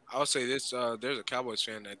 I'll say this: there's a Cowboys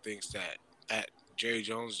fan that thinks that Jerry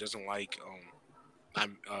Jones doesn't like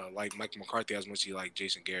like Mike McCarthy as much as he liked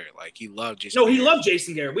Jason Garrett. Like he loved Jason. No, he loved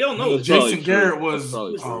Jason Garrett. We all know Jason Garrett was.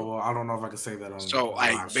 Oh well, I don't know if I can say that. So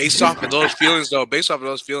like based off of those feelings,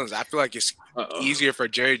 I feel like it's easier for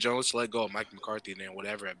Jerry Jones to let go of Mike McCarthy than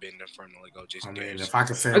whatever had been for him to let go of Jason Garrett. If I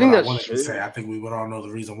could say what I wanted to say, I think we would all know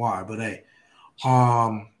the reason why. But hey,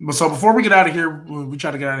 so before we get out of here, we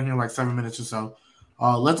try to get out of here in like 7 minutes or so.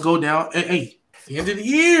 Let's go down. Hey, the end of the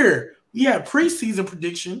year, we have preseason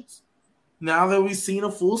predictions. Now that we've seen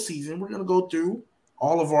a full season, we're going to go through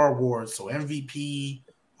all of our awards. So MVP,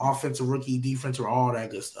 offensive rookie, defensive, all that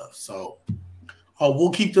good stuff. So we'll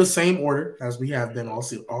keep the same order as we have been all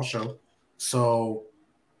show. So,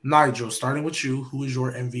 Nigel, starting with you, who is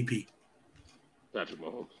your MVP? Patrick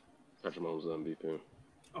Mahomes. Patrick Mahomes is MVP.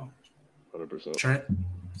 Oh, 100%. Trent?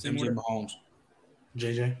 Same with Mahomes.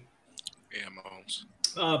 JJ? Yeah, Mahomes.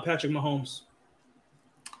 Patrick Mahomes.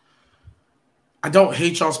 I don't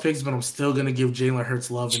hate y'all's picks, but I'm still gonna give Jalen Hurts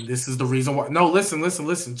love, and this is the reason why. No, listen.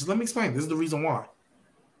 Just let me explain. This is the reason why.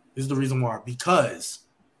 Because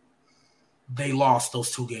they lost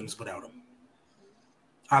those 2 games without him.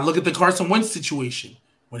 I look at the Carson Wentz situation.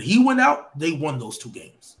 When he went out, they won those 2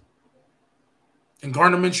 games. And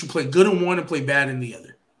Gardner Minshew played good in one and played bad in the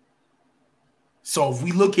other. So if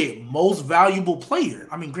we look at most valuable player,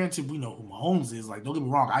 I mean, granted, we know who Mahomes is. Like, don't get me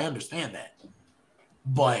wrong, I understand that.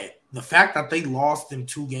 But the fact that they lost in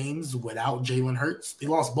 2 games without Jalen Hurts, they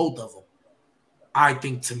lost both of them. I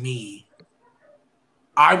think, to me,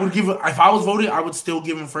 I would give it, if I was voting, I would still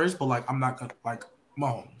give him first, but like I'm not gonna like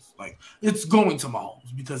Mahomes. Like it's going to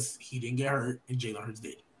Mahomes because he didn't get hurt and Jalen Hurts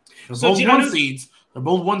did. They're both 1 seeds. They're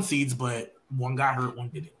both 1 seeds, but one got hurt, one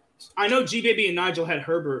didn't. I know G Baby and Nigel had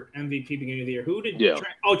Herbert MVP beginning of the year. Who did? Yeah.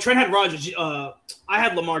 Trent had Rodgers. I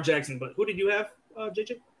had Lamar Jackson, but who did you have,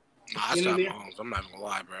 JJ? I shot Mahomes. I'm not gonna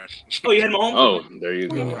lie, bro. Oh, you had Mahomes? Oh, there you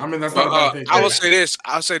go. I mean, that's not a bad thing. I will say this.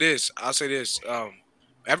 I'll say this.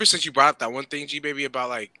 Ever since you brought up that one thing, G Baby, about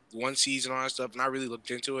like 1 season and all that stuff, and I really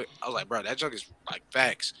looked into it, I was like, bro, that junk is like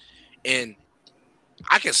facts. And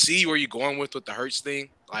I can see where you're going with the Hurts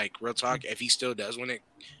thing, like real talk, if he still does win it.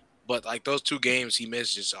 But like those 2 games he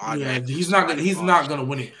missed, just he's not gonna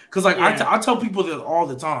win it. Because like I tell people that all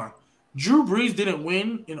the time. Drew Brees didn't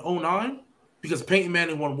win in 2009 because Peyton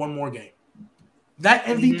Manning won 1 more game. That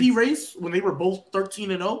MVP race when they were both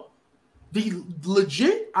 13-0. The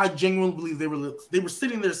legit, I genuinely believe they were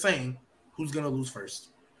sitting there saying, "Who's gonna lose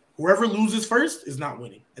first? Whoever loses first is not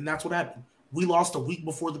winning," and that's what happened. We lost a week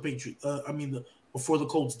before the Patriots. Before the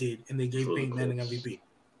Colts did, and they gave Peyton Manning MVP.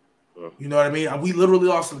 You know what I mean? We literally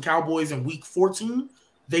lost to the Cowboys in week 14.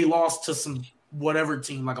 They lost to some whatever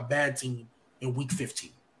team, like a bad team, in week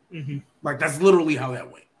 15. Like that's literally how that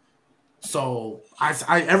went. So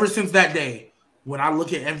I ever since that day, when I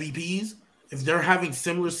look at MVPs. If they're having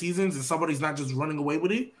similar seasons and somebody's not just running away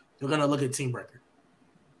with it, they're gonna look at team record.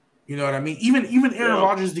 You know what I mean? Even Aaron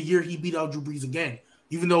Rodgers, the year he beat out Drew Brees again,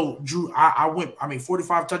 even though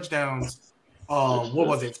 45 touchdowns. What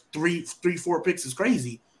was it? 4 picks is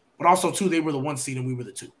crazy, but also 2, they were the 1 seed and we were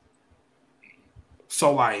the 2.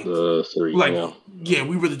 So like, 3,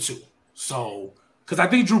 we were the 2. So because I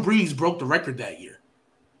think Drew Brees broke the record that year.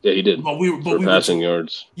 Yeah, he did. But we were passing 2.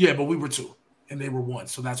 yards. Yeah, but we were 2. And they were 1,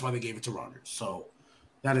 so that's why they gave it to Rodgers. So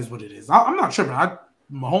that is what it is. I'm not tripping.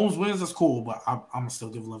 Mahomes wins, that's cool, but I'm gonna still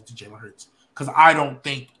give love to Jalen Hurts because I don't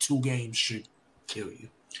think 2 games should kill you.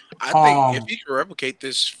 I think if he could replicate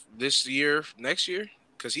this year, next year,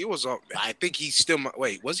 because he was, I think he still.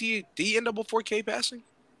 Wait, was he? Did he end up with 4K passing?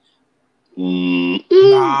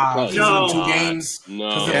 Nah, no. 2 games.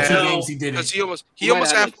 No, 2 games he didn't. Because he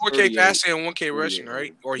almost had 4K passing and 1K rushing,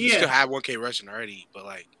 right? Or he still had 1K rushing already, but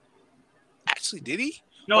like. Actually, did he?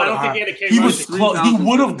 No, I don't think he had a K. He was close. He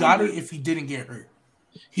would have got it if he didn't get hurt.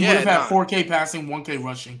 He would have had 4K passing, 1K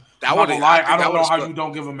rushing. I don't know how you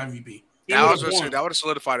don't give him MVP. That would have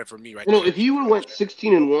solidified it for me right now. If he would have went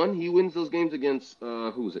 16-1, he wins those games against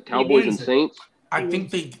who was it? Cowboys and Saints. I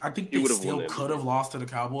think they still could have lost to the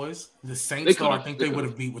Cowboys. The Saints, though, I think they would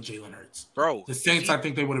have beat with Jalen Hurts. Bro, the Saints, I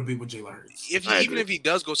think they would have beat with Jalen Hurts. Even if he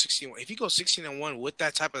does go 16-1, if he goes 16-1 with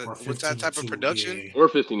that type of production, or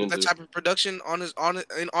 15-2, that type of production on his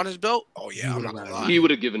belt, I'm not gonna lie. He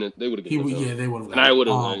would have given it. They would have given it. Yeah, they would have. And I would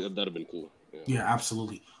have. That'd have been cool. Yeah,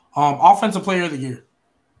 absolutely. Offensive player of the year,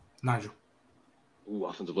 Nigel. Ooh,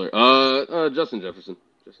 offensive player. Justin Jefferson.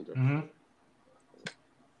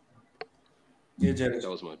 Yeah, Jefferson. That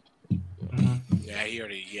was my. Yeah, he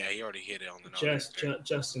already hit it on the nose.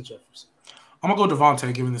 Justin Jefferson. I'm gonna go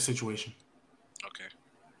Devontae, given the situation. Okay.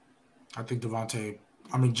 I think Devontae.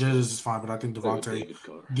 I mean, Jez is fine, but I think Devontae,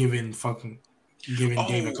 giving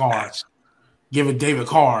David Carr,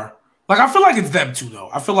 Like I feel like it's them two though.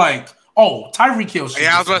 I feel like Tyreek Hill.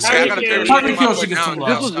 Yeah, I was gonna say Tyreek Hill should get some love.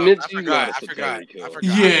 This was mid-season. I forgot.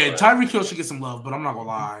 Yeah, Tyreek Hill should get some love, but I'm not gonna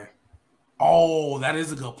lie. Oh, that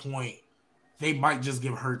is a good point. They might just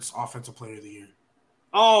give Hurts Offensive Player of the Year.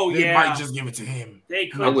 Oh, they might just give it to him. They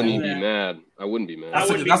could. I wouldn't be mad.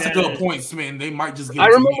 That's a good point, Smith. They might just give it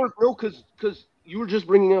to him. I remember, because you were just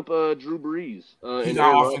bringing up Drew Brees. He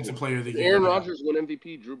got Offensive Player of the Year. Aaron Rodgers won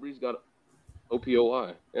MVP. Drew Brees got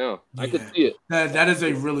OPOY. Yeah, I could see it. That is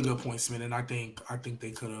a really good point, Smith, and I think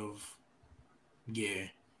they could have. Yeah.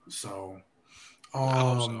 So,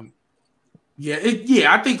 I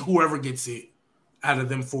think whoever gets it out of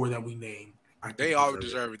them 4 that we named. They all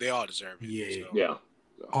deserve it. They all deserve it. Yeah.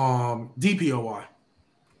 DPOY.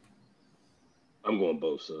 I'm going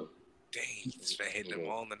Bosa. Dang, he's hitting them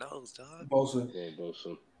all in the nose, dog. Bosa. Yeah,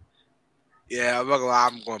 Bosa. Yeah, I'm not gonna lie.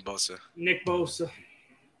 I'm going Bosa. Nick Bosa.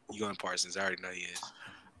 You going Parsons? I already know he is.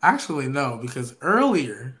 Actually, no, because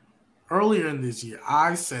earlier in this year,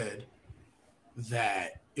 I said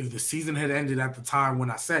that if the season had ended at the time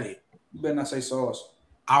when I said it, You better not say Sauce.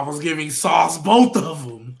 I was giving Sauce both of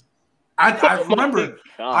them. I remember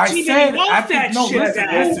I said at the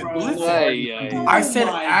I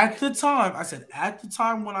said at the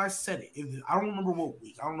time when I said it. I don't remember what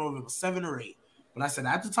week. I don't know if it was 7 or 8, but I said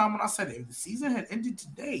at the time when I said it, if the season had ended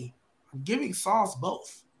today, I'm giving Sauce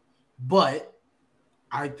both. But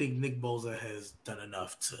I think Nick Bosa has done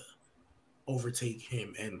enough to overtake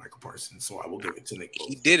him and Michael Parsons, so I will give it to Nick Bosa.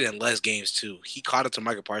 He did it in less games too. He caught up to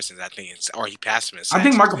Michael Parsons, I think, or he passed him. I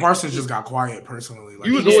think Michael Parsons just got quiet personally. Like,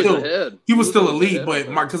 he was always ahead. He was still elite, but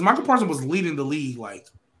because Michael Parsons was leading the league like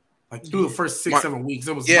through the first 6-7 weeks,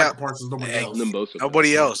 it was Michael Parsons, nobody else.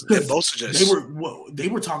 Nobody else. Bosa just they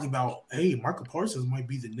were talking about, hey, Michael Parsons might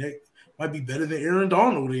be better than Aaron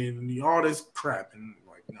Donald and all this crap, and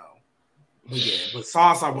like no. But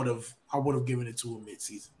Sauce I would have given it to him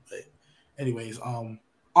mid-season. But anyways,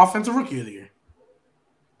 offensive rookie of the year.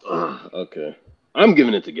 Okay. I'm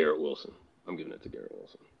giving it to Garrett Wilson.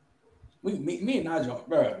 Me and Nigel,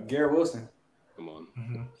 bro. Garrett Wilson. Come on.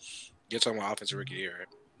 Mm-hmm. You're talking about offensive rookie of the year, right?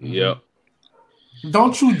 Mm-hmm. Yep.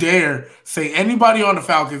 Don't you dare say anybody on the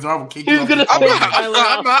Falcons, or I will kick you off. I'm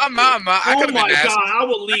not. Oh my God! I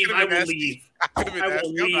will leave,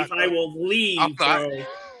 bro.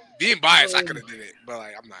 Being biased, I could have did it, but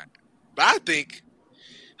like I'm not. But I think,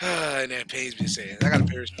 and that pains me to say it, I got to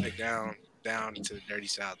pay respect down to the dirty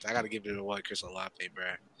South. I got to give it to Chris Olave, bro.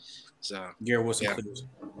 So Garrett Wilson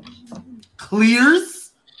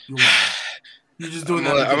clears. You're just doing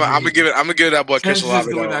that. I'm gonna give it that boy Chris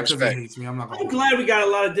Olave. I'm glad we got a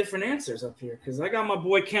lot of different answers up here because I got my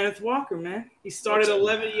boy Kenneth Walker, man. He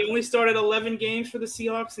only started 11 games for the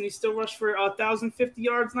Seahawks, and he still rushed for 1,050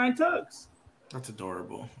 yards, 9 tugs. That's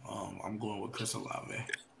adorable. I'm going with Chris Olave.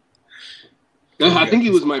 I think he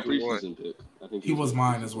was my preseason pick. He was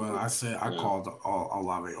mine as well. I said I called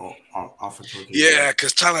Olave offensive. Yeah,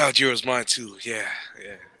 because Tyler Algier was mine too. Yeah.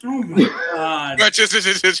 Oh my God.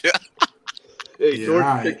 Hey,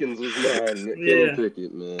 George Pickens was mine. Yeah.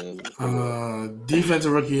 Pickett, man.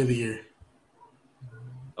 Defensive rookie of the year.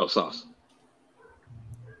 Oh, Sauce.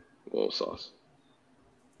 Sauce.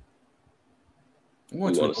 You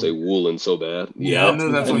want to say Woolen so bad? Yeah, I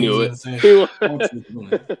knew that's what you were going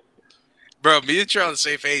to say. Bro, me and Trey on the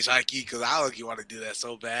same page, Ike, because I look you want to do that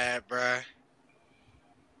so bad, bro.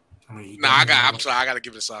 I'm sorry. I got to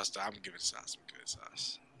give it a Sauce, though. I'm giving it a Sauce.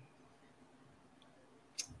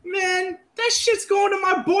 Man, that shit's going to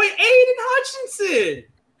my boy Aiden Hutchinson.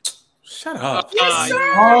 Shut up. Yes,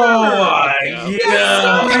 sir. Oh,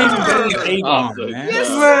 Yes,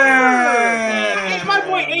 sir. My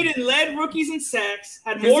boy Aiden led rookies in sacks.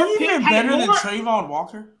 Had more even better than Trayvon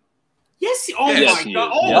Walker. Yes. Oh my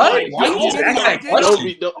God. Oh my God.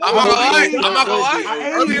 I'm not gonna lie.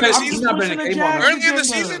 Early in the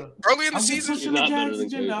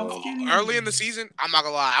season, I'm not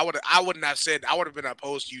gonna lie. I wouldn't have said. I would have been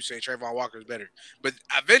opposed to you saying Trayvon Walker is better. But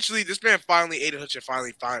eventually, this man Aiden Hutchinson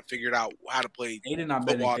finally figured out how to play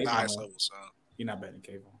football at the highest level. So you're not betting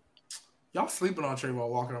Kayvon. Y'all sleeping on Trayvon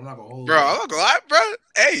Walker. I'm not gonna hold. Bro, I'm not gonna lie, bro.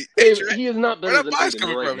 Hey, he is not better. Where that bias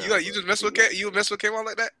coming from? You just mess with Kayvon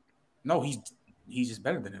like that? No, he's just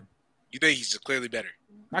better than him. You think he's just clearly better?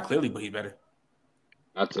 Not clearly, but he's better.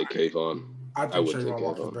 I'd take Kayvon. I think Trayvon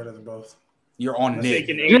Walker's better than both. You're on Nick.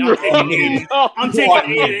 I'm taking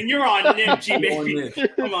Aiden. You're on Nick, G baby.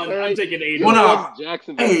 Come on, I'm taking Aiden. Well,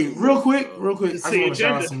 hey, real quick. I just want to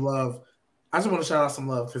shout out some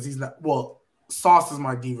love. Because he's not. Well, Sauce is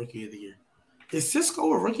my D rookie of the year. Is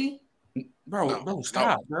Cisco a rookie? Bro,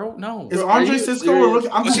 stop, bro. No. Is Andre Cisco a rookie?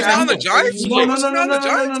 Was he on the Giants?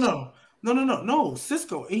 No.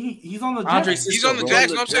 Cisco. He's on the Giants. He's on the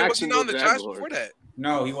Giants. I'm saying, was he not on the Giants before that?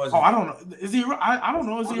 No, he wasn't. Oh, I don't know. Is he? I don't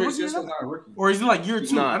know. Is he a rookie? Or is he like year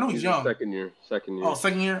 2? I know he's young. Second year. Oh,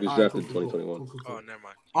 second year. He was drafted in 2021. Cool. Oh, never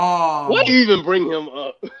mind. Why do you even bring him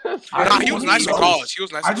up? He was nice in college.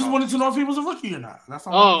 I just wanted to know if he was a rookie or not. That's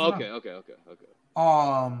all. Okay.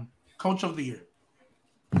 Coach of the year.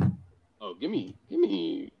 Oh, give me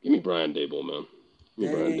Brian Daboll, man.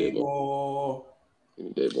 Give me Brian Daboll. Give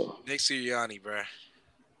me Daboll. Nick Sirianni, bro.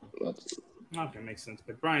 Okay, makes sense.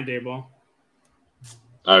 But Brian Daboll.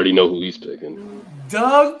 I already know who he's picking.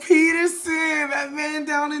 Doug Peterson, that man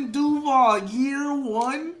down in Duval, year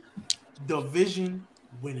 1, division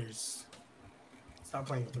winners. Stop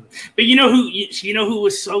playing with him. But you know who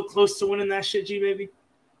was so close to winning that shit, G baby?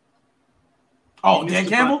 Oh, Dan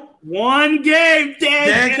Campbell? One game,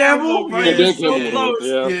 Dan Campbell. Yeah, Dan Campbell. So close.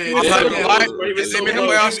 Yeah. If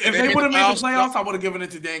they would have made the playoffs, I would have given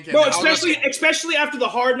it to Dan Campbell. Bro, especially after the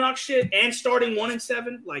hard knock shit and starting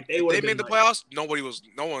 1-7, like they would. They made the playoffs. No one was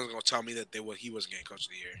gonna tell me that he was getting coach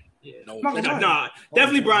of the year. Yeah. Nah,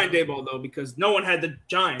 definitely Brian Daboll though, because no one had the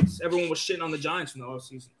Giants. Everyone was shitting on the Giants from the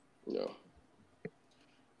offseason. No.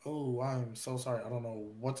 Oh, I'm so sorry. I don't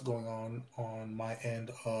know what's going on my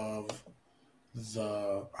end of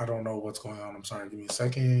the. I don't know what's going on. I'm sorry. Give me a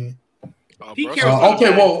second. Okay.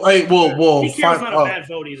 Well. He cares not a bad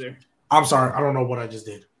vote either. I'm sorry. I don't know what I just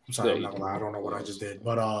did. I'm sorry. I'm not gonna lie. I don't know what I just did.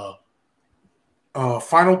 But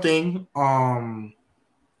final thing.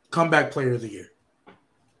 Comeback player of the year.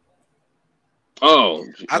 Oh,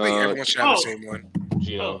 I think everyone should have the same one.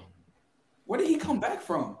 Gino. Where did he come back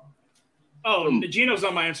from? Oh, Gino's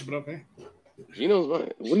not my answer, but okay. Gino's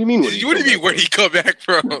mine. What do you mean? What do you mean? Where did he come back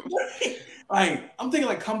from? Like, I'm thinking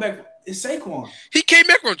like comeback is Saquon. He came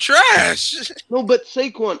back from trash. No, but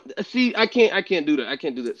Saquon. See, I can't do that. I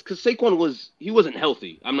can't do this because Saquon wasn't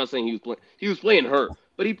healthy. I'm not saying he was playing. He was playing hurt,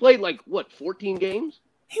 but he played like what 14 games.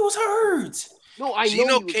 He was hurt. No, I Gino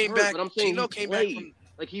know he was came hurt, back. but I'm saying Gino he came played. back from.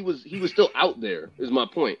 Like he was still out there. Is my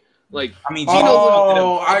point. Like I mean,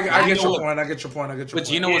 Gino. I get your point. I get your point. But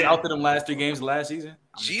Gino was out there them last 3 games of last season.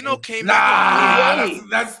 Gino came back.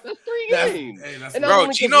 That's 3 games.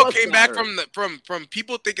 Bro, Gino came back from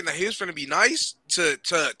people thinking that he was going to be nice to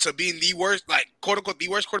being the worst, like quote unquote, the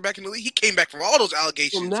worst quarterback in the league. He came back from all those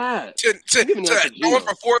allegations from that to going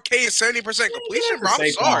for 4K and 70% completion. Bro,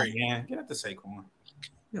 I'm sorry. Yeah, get out the Saquon.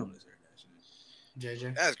 You don't deserve that shit.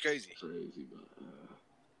 JJ, that's crazy.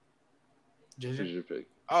 JJ, who's your pick?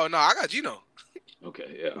 Oh no, I got Gino.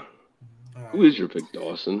 Okay, yeah. Who is your pick,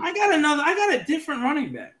 Dawson? I got a different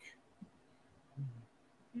running back.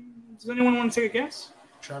 Does anyone want to take a guess?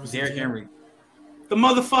 Derrick Henry. The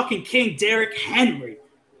motherfucking king, Derrick Henry.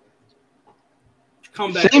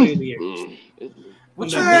 Comeback player of the year.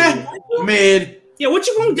 Mid. Yeah, what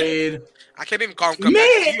you gonna do? I can't even call him comeback.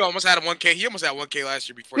 He almost had a 1K. He almost had 1K last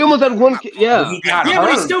year before. He almost had 1K. Yeah.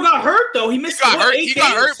 But he still got hurt though. He missed. He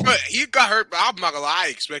got hurt, but I'm not gonna lie. I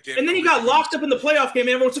expected. And then he got locked up in the playoff game.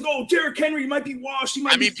 And everyone's like, "Oh, Derrick Henry might be washed. He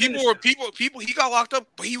might." People. He got locked up,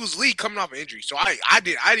 but he was league coming off an injury. So I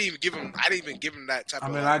didn't even give him that type.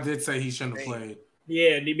 I did say he shouldn't have played.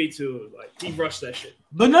 Yeah, me too. Like he rushed that shit.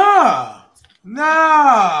 But nah,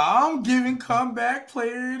 I'm giving comeback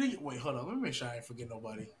player. Wait, hold on. Let me make sure I ain't forget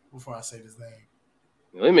nobody before I say this name.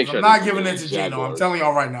 Let me make sure. I'm not giving it to Gino. I'm telling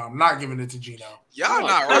y'all right now. I'm not giving it to Gino. Y'all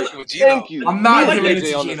not right with Gino. Thank you. I'm not giving it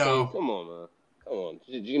to Gino. Come on, man. Come on.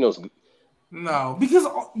 Gino's good. No, because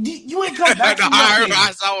you ain't come back from nothing.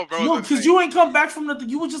 I saw it, bro. No, because you ain't come back from nothing.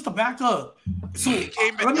 You were just a backup. So let me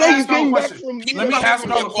ask y'all a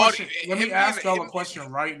question. Let me ask y'all a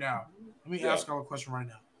question right now.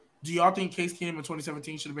 Do y'all think Case Keenum in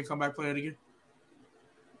 2017 should have been comeback player of the year?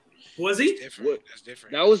 Was he? That's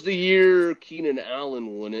different. That was the year Keenan Allen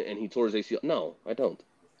won it, and he tore his ACL. No, I don't.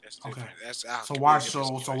 That's different. Okay. So why should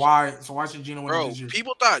Gino win it this year?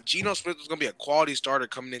 People thought Geno Smith was gonna be a quality starter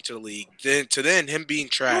coming into the league. Then him being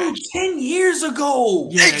trash. 10 years ago.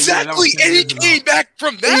 Yeah, exactly. And he came back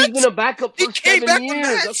from that. He's been a backup for 7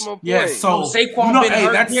 years. That's my point. Yeah, so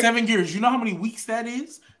Saquon that's 7 years. You know how many weeks that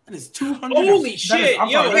is? That is 200. Holy shit! And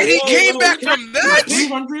he came back from that.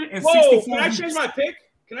 264. Whoa! Can I change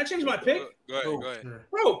my pick? Go ahead.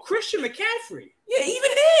 Bro, Christian McCaffrey. Yeah,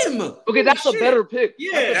 even him. Okay, that's a better pick.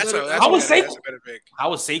 Yeah, that's a better pick. I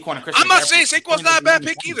was Saquon and Christian. I'm not saying Saquon's not a bad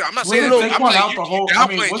pick either. I'm not saying Saquon out the whole.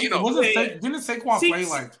 Didn't Saquon play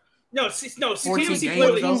like? No.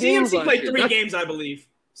 CMC played 3 games, I believe.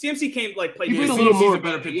 CMC played. He played a little more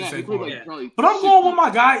better pick than Saquon. But I'm going with my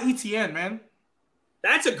guy ETN, man.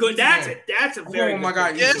 That's a good. That's a very good. My guy.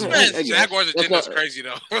 Yeah, this man's Jaguars agenda's crazy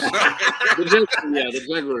though. The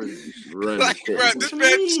Jaguars. Like, bro, this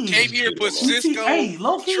man came here and put Cisco,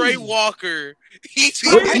 Trey Walker. Yo,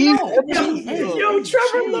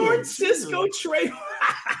 Trevor Lawrence, Cisco, Trey.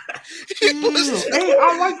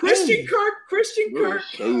 I like Christian Kirk.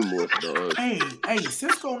 Hey,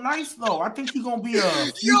 Cisco nice though. I think he's gonna be a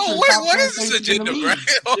what is this agenda, bro?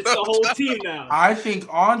 It's the whole team now. I think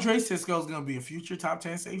Andre Cisco is gonna be a future top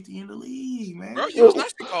 10 safety in the league, man. Bro, he was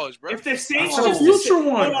nice in college, bro. If the Saints a future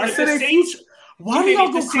one, I said a future. Why do y'all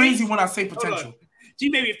go crazy when I say potential?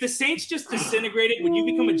 G-Baby, if the Saints just disintegrated, would you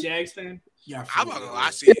become a Jags fan? Yeah, I'm not gonna lie.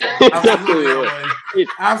 I see it. Absolutely,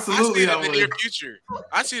 I see it in the near future.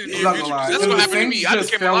 I see it in the near future. That's what happened to me. I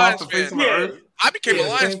became a Lions fan. I became a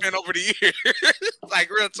Lions fan over the year. Like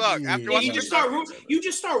real talk. After watching you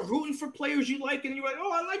just start rooting for players you like, and you're like,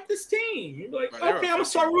 oh, I like this team. You're like, okay, I'm gonna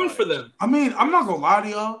start rooting for them. I mean, I'm not gonna lie to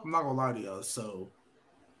y'all. So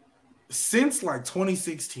since like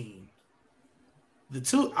 2016.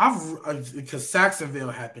 Because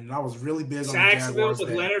Saxonville happened, and I was really big on the Jaguars.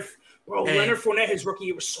 With Leonard, bro. Leonard Fournette, his rookie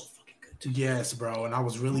year was so fucking good. Too. Yes, bro, and I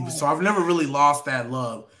was really so I've never really lost that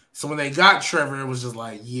love. So when they got Trevor, it was just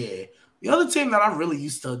like, yeah. The other team that I really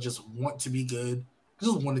used to just want to be good, I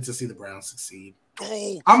just wanted to see the Browns succeed.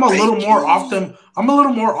 I'm a little more off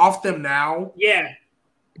them now. Yeah.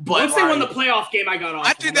 But once they won the playoff game, I got off.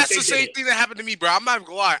 I think that's the same thing that happened to me, bro. I'm not even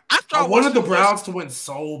gonna lie. I wanted the Browns to win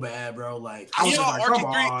so bad, bro. Like I saw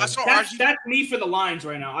RG3. That's me for the Lions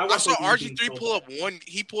right now. I saw RG3 pull up one.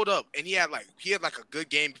 He pulled up and he had like a good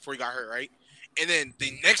game before he got hurt, right? And then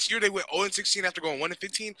the next year they went 0-16 after going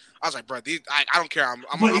 1-15. I was like, bro, I don't care.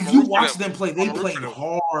 If you watch them play, they played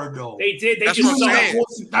hard though. They did. They just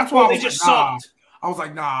sucked. That's why I was just sucked. I was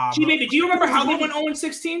like, nah. Do you remember how they went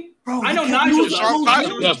 0-16? Bro, I know Nigel does. I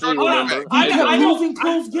know.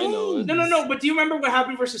 No. But do you remember what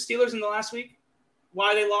happened versus Steelers in the last week?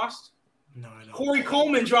 Why they lost? No, I don't. Corey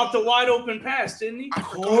Coleman dropped a wide open pass, didn't he?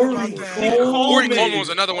 Corey Coleman was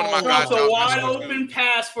another one of my guys. Dropped a wide open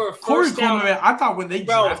pass for a first down. Coleman, I thought when they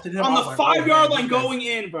drafted him on the 5-yard line going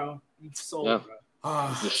in, bro. Bro.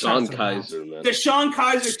 Deshaun Kaiser, man. Deshaun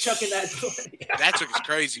Kaiser chucking that play. That took us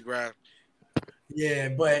crazy, bro. Yeah,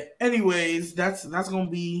 but anyways, that's gonna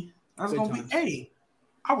be. Hey,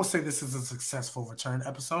 I would say this is a successful return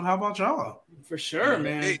episode. How about y'all? For sure,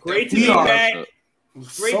 man. Great to be back.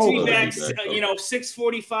 Great to be back.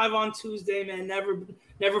 6:45 on Tuesday, man.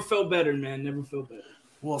 Never felt better, man. Never felt better.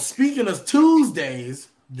 Well, speaking of Tuesdays,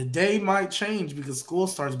 the day might change because school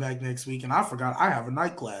starts back next week, and I forgot I have a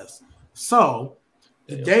night class. So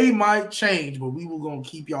the day might change, but we will gonna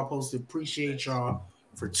keep y'all posted. Appreciate y'all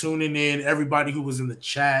for tuning in. Everybody who was in the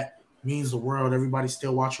chat means the world. Everybody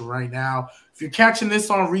still watching right now. If you're catching this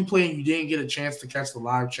on replay and you didn't get a chance to catch the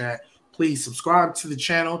live chat, please subscribe to the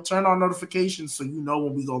channel. Turn on notifications so you know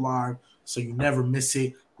when we go live, so you never miss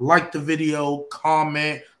it. Like the video,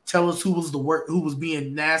 comment, tell us who was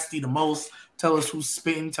being nasty the most. Tell us who's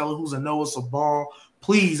spitting. Tell us who's a know us a ball.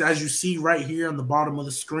 Please, as you see right here on the bottom of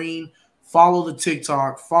the screen, follow the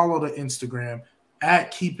TikTok, follow the Instagram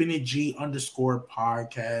at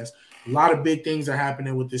keepingitg_podcast. A lot of big things are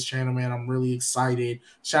happening with this channel, man. I'm really excited.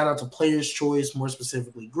 Shout out to Players Choice, more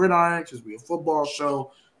specifically Gridiron, because we're a football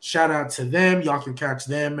show. Shout out to them. Y'all can catch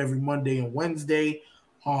them every Monday and Wednesday,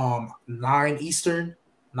 9 Eastern.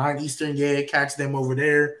 9 Eastern, yeah, catch them over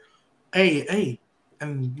there. Hey,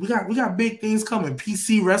 and we got big things coming.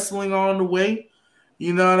 PC wrestling on the way.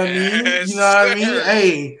 You know what I mean? You know what I mean?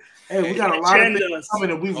 Hey, we got a lot of things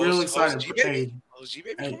coming, and we're real excited.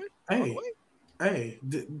 Hey,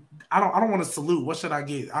 I don't want to salute. What should I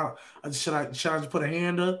get? Should I just put a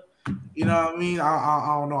hand up? You know what I mean?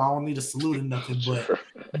 I don't know. I don't need a salute or nothing,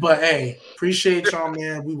 but hey, appreciate y'all,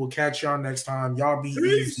 man. We will catch y'all next time. Y'all be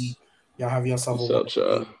easy. Y'all have yourself a what's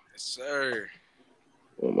up, Yes, sir.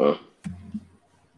 Oh, man.